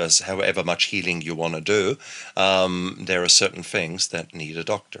can do as however much healing you want to do. There are certain things that need a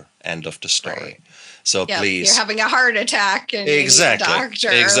doctor. End of the story. Right. So please, you're having a heart attack, and exactly, you need a doctor.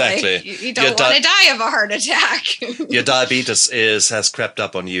 Exactly, you don't want to die of a heart attack. Your diabetes has crept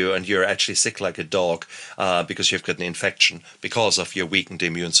up on you, and you're actually sick like a dog because you've got an infection because of your weakened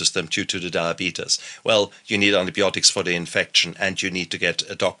immune system due to the diabetes. Well, you need antibiotics for the infection, and you need to get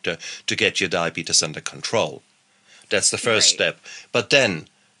a doctor to get your diabetes under control. That's the first step. But then,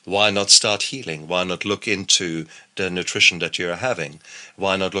 why not start healing? Why not look into the nutrition that you're having?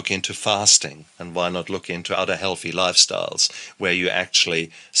 Why not look into fasting? And why not look into other healthy lifestyles where you actually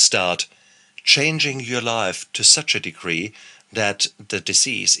start changing your life to such a degree that the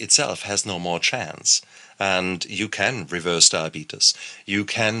disease itself has no more chance? And you can reverse diabetes. You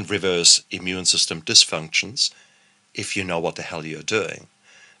can reverse immune system dysfunctions if you know what the hell you're doing.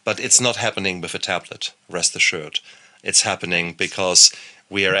 But it's not happening with a tablet, rest assured. It's happening because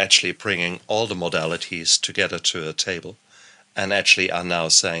we are actually bringing all the modalities together to a table and actually are now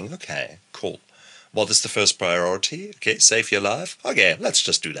saying, okay, cool. What is the first priority? Okay, save your life. Okay, let's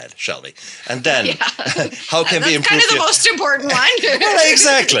just do that, shall we? And then, how can we improve? That's kind of the most important one. Well,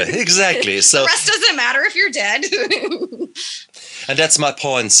 exactly. So the rest doesn't matter if you're dead. And that's my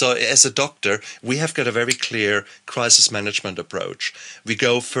point. So as a doctor, we have got a very clear crisis management approach. We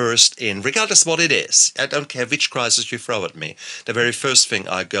go first in, regardless what it is. I don't care which crisis you throw at me. The very first thing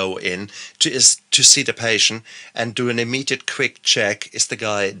I go in is to see the patient and do an immediate quick check. Is the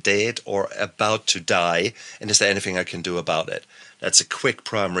guy dead or about to die? And is there anything I can do about it? That's a quick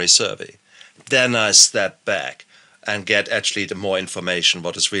primary survey. Then I step back and get actually the more information,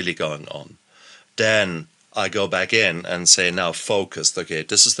 what is really going on. Then I go back in and say, now focused, okay,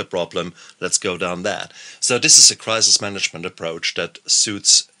 this is the problem, let's go down that. So this is a crisis management approach that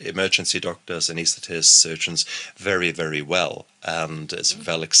suits emergency doctors, anesthetists, surgeons very, very well, and is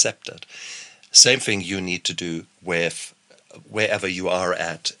well accepted. Same thing you need to do with wherever you are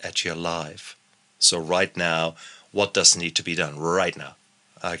at your life. So right now, what does need to be done right now?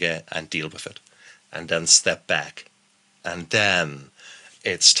 Okay, and deal with it. And then step back. And then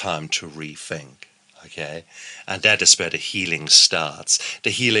it's time to rethink. Okay, and that is where the healing starts.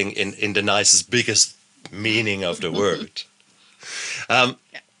 The healing in the nicest, biggest meaning of the word.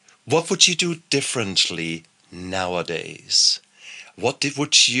 What would you do differently nowadays?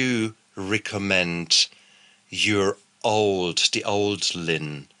 Would you recommend the old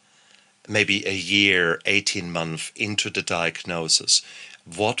Lynn, maybe a year, 18 months into the diagnosis?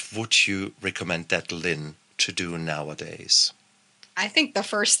 What would you recommend that Lynn to do nowadays? I think the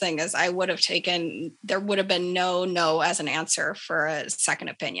first thing is there would have been no as an answer for a second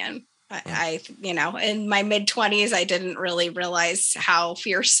opinion. I in my mid-20s, I didn't really realize how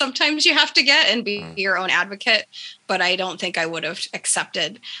fierce sometimes you have to get and be your own advocate. But I don't think I would have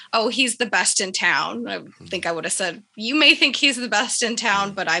accepted, oh, he's the best in town. I think I would have said, you may think he's the best in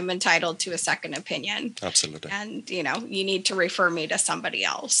town, but I'm entitled to a second opinion. Absolutely. And, you need to refer me to somebody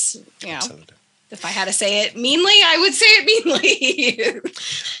else. Absolutely. If I had to say it meanly, I would say it meanly.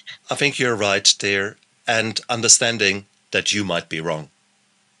 I think you're right there, and understanding that you might be wrong.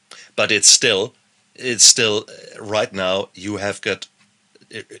 But it's still right now you have got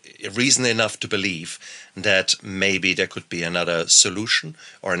reason enough to believe that maybe there could be another solution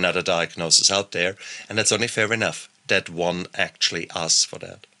or another diagnosis out there, and that's only fair enough that one actually asks for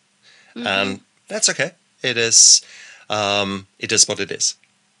that. Mm-hmm. And that's okay. It is what it is.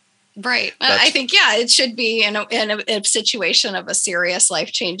 Right. I think, it should be in a situation of a serious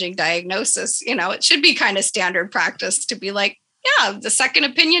life-changing diagnosis. It should be kind of standard practice to be like, the second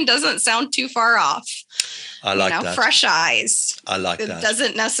opinion doesn't sound too far off. I like that. Fresh eyes. I like that. It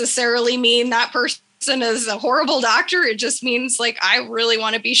doesn't necessarily mean that person is a horrible doctor. It just means like, I really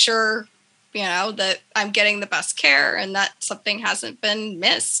want to be sure, that I'm getting the best care and that something hasn't been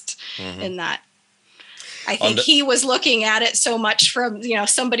missed in that. I think he was looking at it so much from,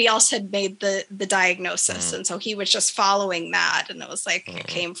 somebody else had made the diagnosis. And so he was just following that. And it was like, it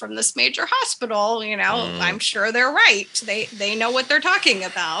came from this major hospital, I'm sure they're right. They know what they're talking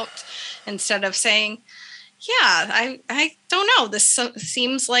about. Instead of saying, I don't know. This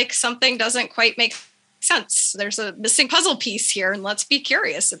seems like something doesn't quite make sense. There's a missing puzzle piece here and let's be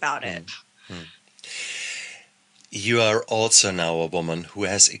curious about it. You are also now a woman who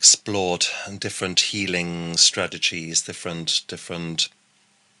has explored different healing strategies, different.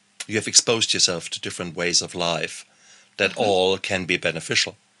 You have exposed yourself to different ways of life that all can be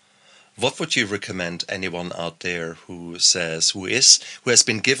beneficial. What would you recommend anyone out there who has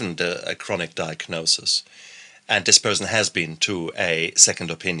been given a chronic diagnosis, and this person has been to a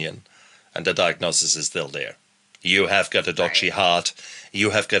second opinion, and the diagnosis is still there? You have got a dodgy heart. You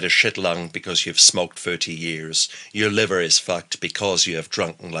have got a shit lung because you've smoked 30 years. Your liver is fucked because you have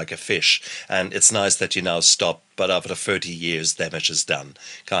drunken like a fish. And it's nice that you now stop, but after 30 years, damage is done,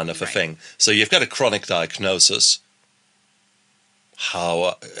 kind of a thing. So you've got a chronic diagnosis.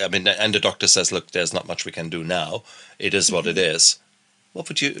 And the doctor says, look, there's not much we can do now. It is what it is.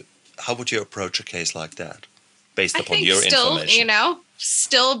 How would you approach a case like that based upon your information?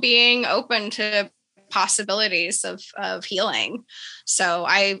 Still being open to possibilities of healing. So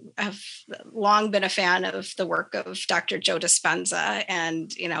I have long been a fan of the work of Dr. Joe Dispenza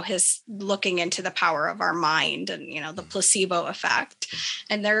and, his looking into the power of our mind and, the placebo effect.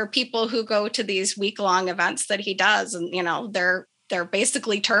 And there are people who go to these week-long events that he does and, they're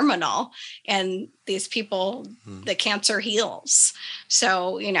basically terminal, and these people, the cancer heals.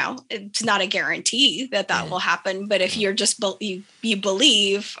 So, it's not a guarantee that will happen. But if you're just, you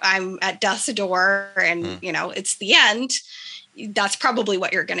believe I'm at death's door and, it's the end, that's probably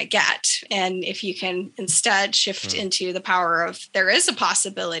what you're going to get. And if you can instead shift into the power of, there is a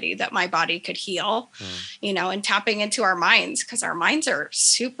possibility that my body could heal, and tapping into our minds, because our minds are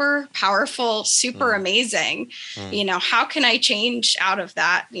super powerful, super amazing. How can I change out of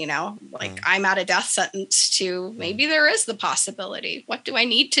that? I'm at a death sentence to maybe there is the possibility. What do I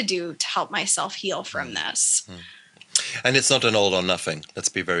need to do to help myself heal from this? And it's not an all or nothing. Let's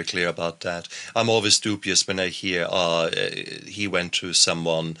be very clear about that. I'm always dubious when I hear, he went to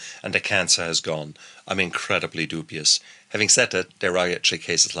someone and the cancer has gone. I'm incredibly dubious. Having said that, there are actually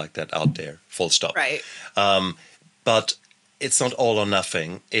cases like that out there, full stop. Right. But it's not all or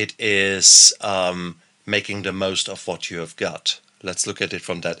nothing. It is making the most of what you have got. Let's look at it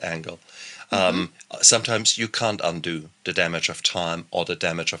from that angle. Sometimes you can't undo the damage of time or the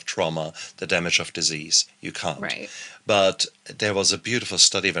damage of trauma, the damage of disease. You can't. Right. But there was a beautiful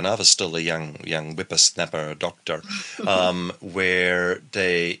study when I was still a young whippersnapper doctor, where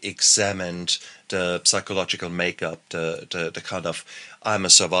they examined the psychological makeup, the kind of I'm a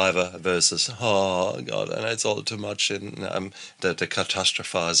survivor versus oh God, and it's all too much in the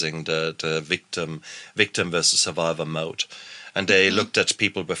catastrophizing, the victim versus survivor mode. And they looked at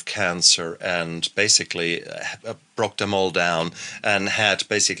people with cancer and basically broke them all down and had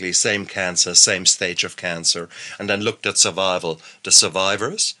basically same cancer, same stage of cancer, and then looked at survival, the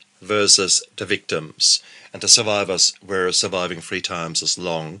survivors versus the victims. And the survivors were surviving 3 times as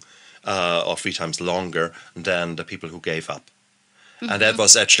long or 3 times longer than the people who gave up. And that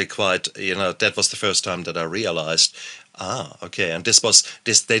was actually quite, that was the first time that I realized, okay. And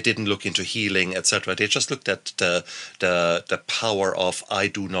they didn't look into healing, etc. They just looked at the power of I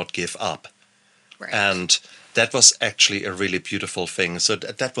do not give up. Right. And that was actually a really beautiful thing. So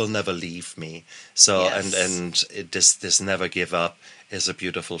that will never leave me. So, yes. and this never give up is a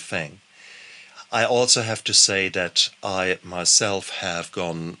beautiful thing. I also have to say that I myself have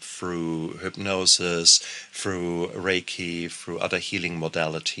gone through hypnosis, through Reiki, through other healing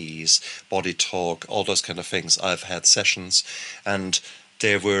modalities, body talk, all those kind of things. I've had sessions, and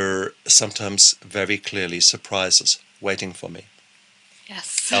there were sometimes very clearly surprises waiting for me.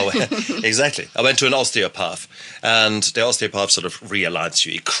 Yes. Exactly. I went to an osteopath, and the osteopath sort of realigns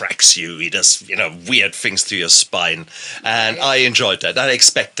you. He cracks you. He does, weird things to your spine. And Right. I enjoyed that. I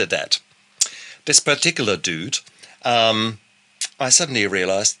expected that. This particular dude, I suddenly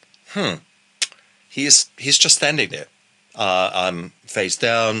realized, he's just standing there. I'm face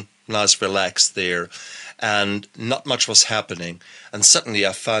down, nice, relaxed there, and not much was happening. And suddenly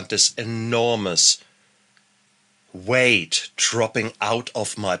I found this enormous weight dropping out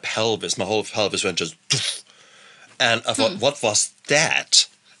of my pelvis. My whole pelvis went just, and I thought, what was that?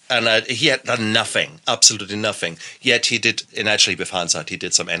 And he had done nothing, absolutely nothing. Yet he did, and actually with hindsight, he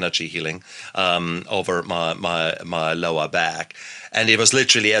did some energy healing over my lower back. And it was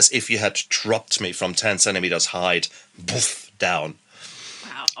literally as if you had dropped me from 10 centimeters height, boof, down.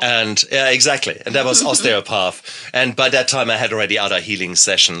 Wow. And yeah, exactly. And that was osteopath. And by that time, I had already other healing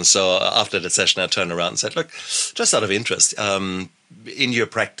sessions. So after the session, I turned around and said, look, just out of interest, in your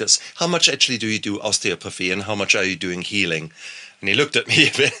practice, how much actually do you do osteopathy and how much are you doing healing? And he looked at me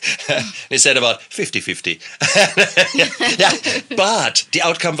a bit and he said about 50-50. Yeah, but the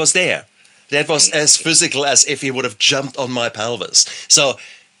outcome was there. That was as physical as if he would have jumped on my pelvis. So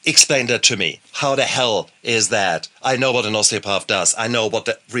explain that to me. How the hell is that? I know what an osteopath does. I know what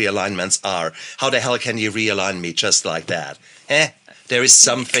the realignments are. How the hell can you realign me just like that? There is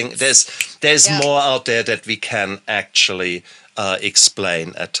something, there's more out there that we can actually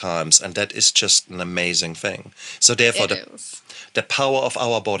explain at times. And that is just an amazing thing. So therefore, the power of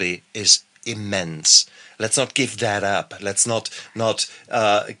our body is immense. Let's not give that up. Let's not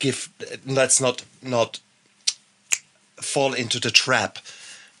fall into the trap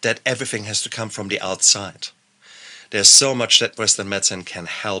that everything has to come from the outside. There's so much that Western medicine can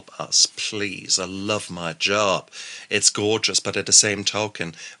help us. Please, I love my job. It's gorgeous, but at the same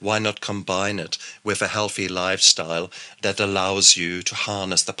token, why not combine it with a healthy lifestyle that allows you to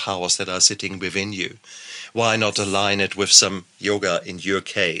harness the powers that are sitting within you? Why not align it with some yoga in your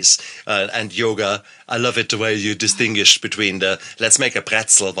case? And yoga, I love it the way you distinguish between the let's make a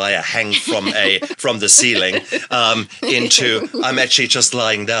pretzel via hang from the ceiling into I'm actually just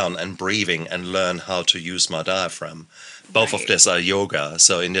lying down and breathing and learn how to use my diaphragm. Both of these are yoga,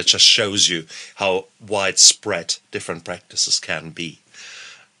 so and it just shows you how widespread different practices can be.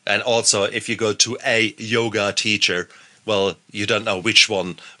 And also, if you go to a yoga teacher, well, you don't know which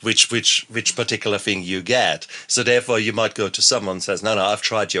particular thing you get. So therefore, you might go to someone who says, no, I've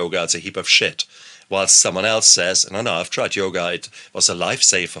tried yoga, it's a heap of shit. Whilst someone else says, no, I've tried yoga, it was a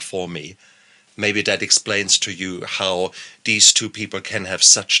lifesaver for me. maybe that explains to you how these two people can have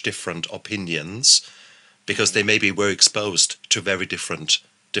such different opinions, because they maybe were exposed to very different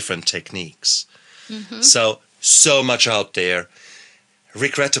techniques. Mm-hmm. So much out there.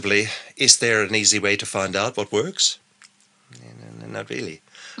 Regrettably, is there an easy way to find out what works? Not really.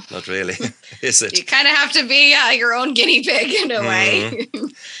 Not really, is it? You kind of have to be your own guinea pig in a way.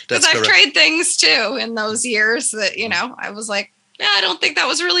 Because I've tried things too in those years that, I was like, I don't think that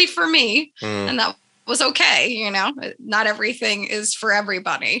was really for me. And that was okay. Not everything is for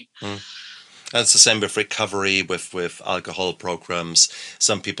everybody. That's the same with recovery, with alcohol programs.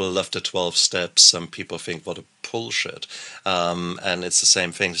 Some people love the 12 steps. Some people think, what a bullshit. And it's the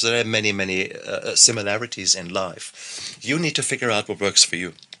same thing. So there are many, many similarities in life. You need to figure out what works for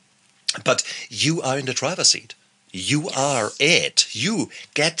you. But you are in the driver's seat. You are it. You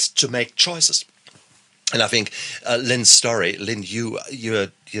get to make choices. And I think Lynn's story, Lynn, you're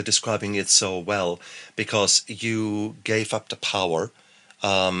describing it so well, because you gave up the power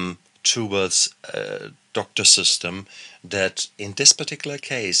towards a doctor system that in this particular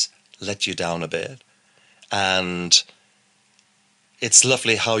case let you down a bit. And it's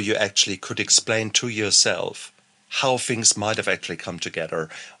lovely how you actually could explain to yourself how things might have actually come together,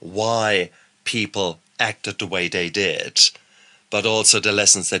 why people acted the way they did, but also the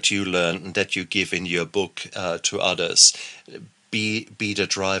lessons that you learned and that you give in your book to others. Be the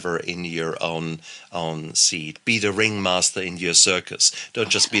driver in your own seat. Be the ringmaster in your circus. Don't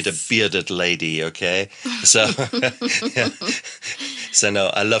just be the bearded lady, okay? So, So no,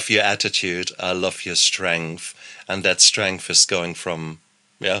 I love your attitude. I love your strength, and that strength is going from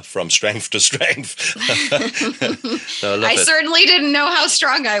strength to strength. So I certainly didn't know how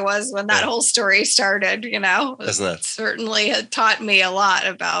strong I was when that whole story started. Isn't it? Certainly had taught me a lot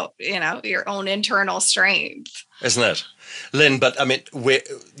about your own internal strength. Isn't it? Lynn, but I mean,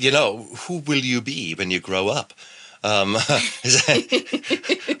 who will you be when you grow up? What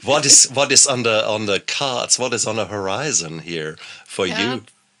is on the cards? What is on the horizon here for you?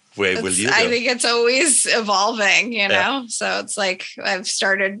 Where will you go? I think it's always evolving, So it's like I've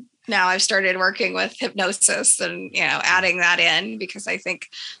started working with hypnosis and, adding that in, because I think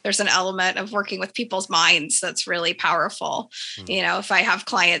there's an element of working with people's minds that's really powerful. If I have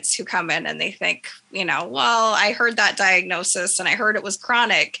clients who come in and they think, well, I heard that diagnosis and I heard it was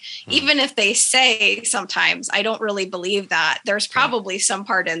chronic. Even if they say sometimes, I don't really believe that, there's probably some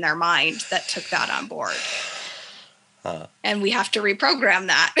part in their mind that took that on board. And we have to reprogram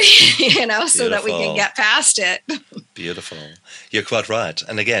that, so that we can get past it. Beautiful. You're quite right.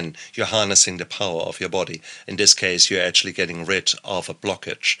 And again, you're harnessing the power of your body. In this case, you're actually getting rid of a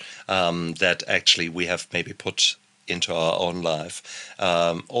blockage that actually we have maybe put into our own life,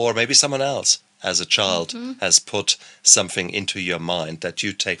 or maybe someone else as a child has put something into your mind that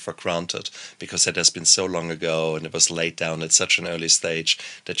you take for granted because it has been so long ago and it was laid down at such an early stage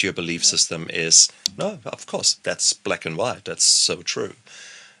that your belief system is, no, of course, that's black and white, that's so true.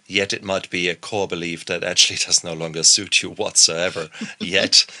 Yet it might be a core belief that actually does no longer suit you whatsoever.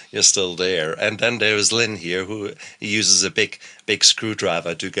 Yet you're still there. And then there's Lynn here, who uses a big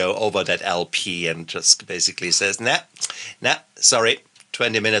screwdriver to go over that LP and just basically says, nah, sorry.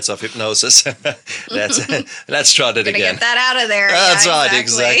 20 minutes of hypnosis. Let's try it again. Get that out of there. That's right,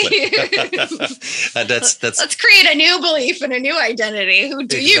 exactly. And that's. Let's create a new belief and a new identity. Who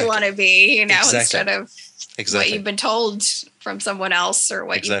do you want to be? Instead of what you've been told from someone else or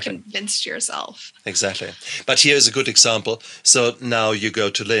what you convinced yourself. Exactly. But here's a good example. So now you go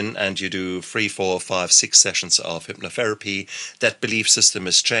to Lynn and you do 3, 4, 5, 6 sessions of hypnotherapy. That belief system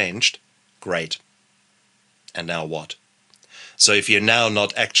is changed. Great. And now what? So if you're now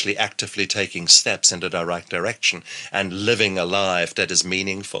not actually actively taking steps in the right direction and living a life that is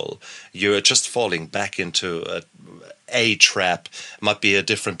meaningful, you're just falling back into a trap. Might be a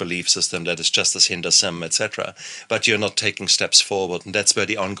different belief system that is just as hindersome, etc. But you're not taking steps forward, and that's where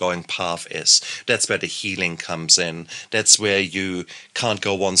the ongoing path is. That's where the healing comes in. That's where you can't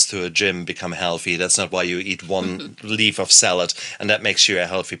go once to a gym, become healthy. That's not why you eat one leaf of salad, and that makes you a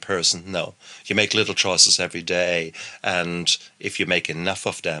healthy person. No, you make little choices every day, and if you make enough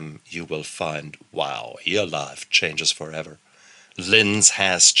of them, you will find, wow, your life changes forever. Lynn's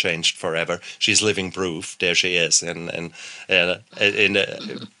has changed forever. She's living proof. There she is, in a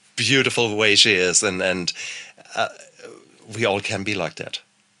beautiful way she is, and we all can be like that,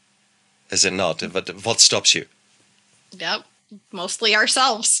 is it not? But what stops you? Yep, mostly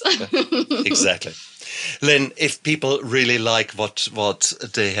ourselves. Exactly. Lynn, if people really like what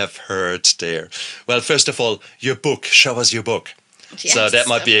they have heard there, well, first of all, your book. Show us your book. Yes, so that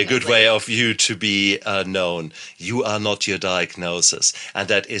might be a good definitely. way of you to be known. You are not your diagnosis. And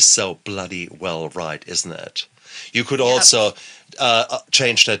that is so bloody well right, isn't it? You could Yep. also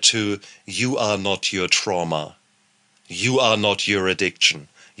change that to you are not your trauma. You are not your addiction.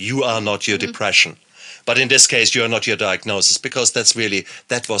 You are not your Mhm. depression. But in this case, you are not your diagnosis, because that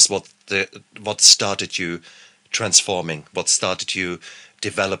was what started you transforming, what started you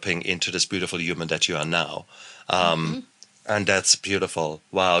developing into this beautiful human that you are now. Mhm. And that's beautiful.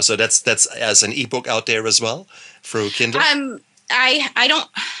 Wow. So that's as an ebook out there as well through Kindle. I don't.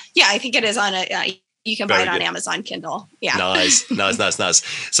 Yeah, I think it is on a. You can buy Very it on good. Amazon Kindle. Yeah. Nice, nice, nice, nice.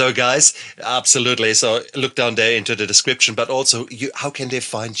 So, guys, absolutely. So, look down there into the description, but also, how can they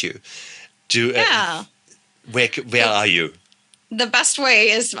find you? Do Yeah. where are you? The best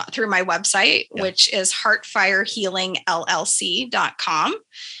way is through my website, Yeah. which is heartfirehealingllc.com.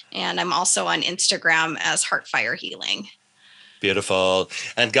 And I'm also on Instagram as Heartfire Healing. Beautiful.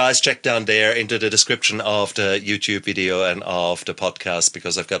 And guys, check down there into the description of the YouTube video and of the podcast,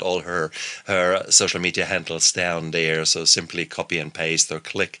 because I've got all her social media handles down there. So simply copy and paste or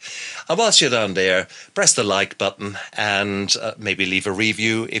click. And whilst you're down there, press the like button and maybe leave a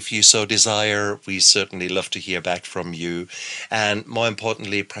review if you so desire. We certainly love to hear back from you. And more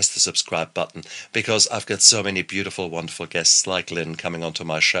importantly, press the subscribe button, because I've got so many beautiful, wonderful guests like Lynn coming onto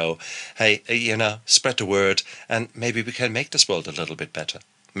my show. Hey, spread the word, and maybe we can make this world a little bit better.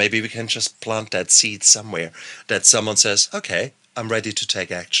 Maybe we can just plant that seed somewhere that someone says, okay, I'm ready to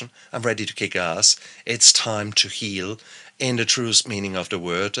take action. I'm ready to kick ass. It's time to heal in the truest meaning of the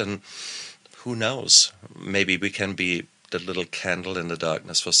word. And who knows? Maybe we can be the little candle in the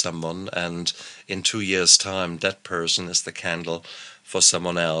darkness for someone. And in 2 years' time, that person is the candle for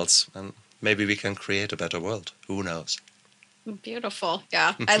someone else. And maybe we can create a better world. Who knows? Beautiful.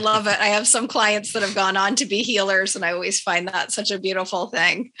 Yeah, I love it. I have some clients that have gone on to be healers, and I always find that such a beautiful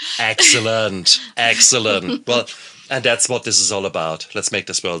thing. Excellent. Excellent. Well, and that's what this is all about. Let's make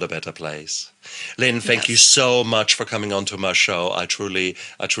this world a better place. Lynn, thank you Yes. so much for coming onto my show. I truly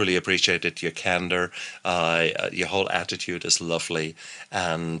appreciated your candor. Your whole attitude is lovely,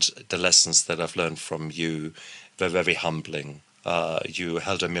 and the lessons that I've learned from you were very humbling. You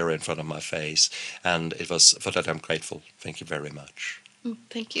held a mirror in front of my face, and it was for that I'm grateful. Thank you very much.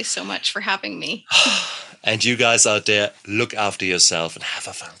 Thank you so much for having me. And you guys out there, look after yourself and have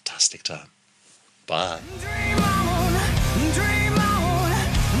a fantastic time. Bye.